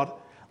of God,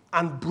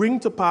 and bring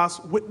to pass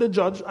with the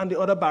judge and the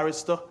other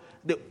barrister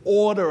the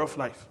order of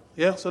life.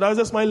 Yeah, so that's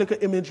just my little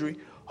imagery.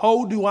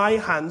 How do I,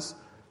 Hans,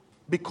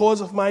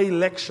 because of my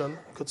election,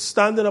 could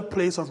stand in a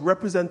place of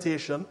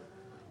representation,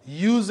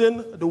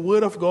 using the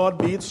word of God,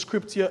 be it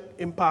scripture,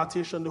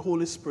 impartation, the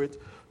Holy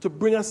Spirit, to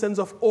bring a sense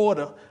of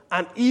order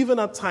and even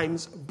at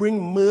times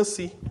bring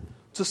mercy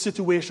to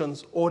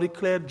situations or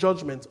declare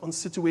judgment on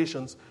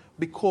situations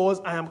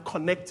because I am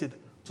connected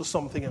to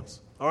something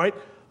else. All right?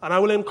 And I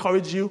will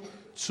encourage you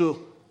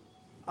to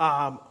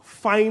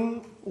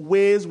find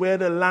ways where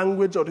the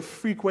language or the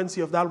frequency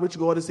of that which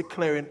God is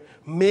declaring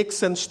makes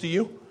sense to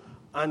you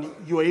and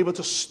you're able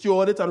to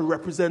steward it and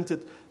represent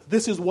it.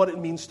 This is what it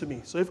means to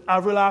me. So if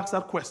Avril asks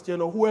that question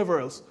or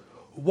whoever else,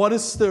 what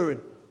is stirring?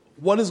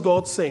 What is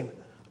God saying?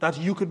 That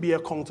you could be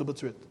accountable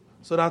to it.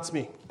 So that's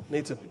me.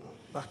 Nathan,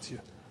 back to you.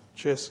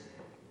 Cheers.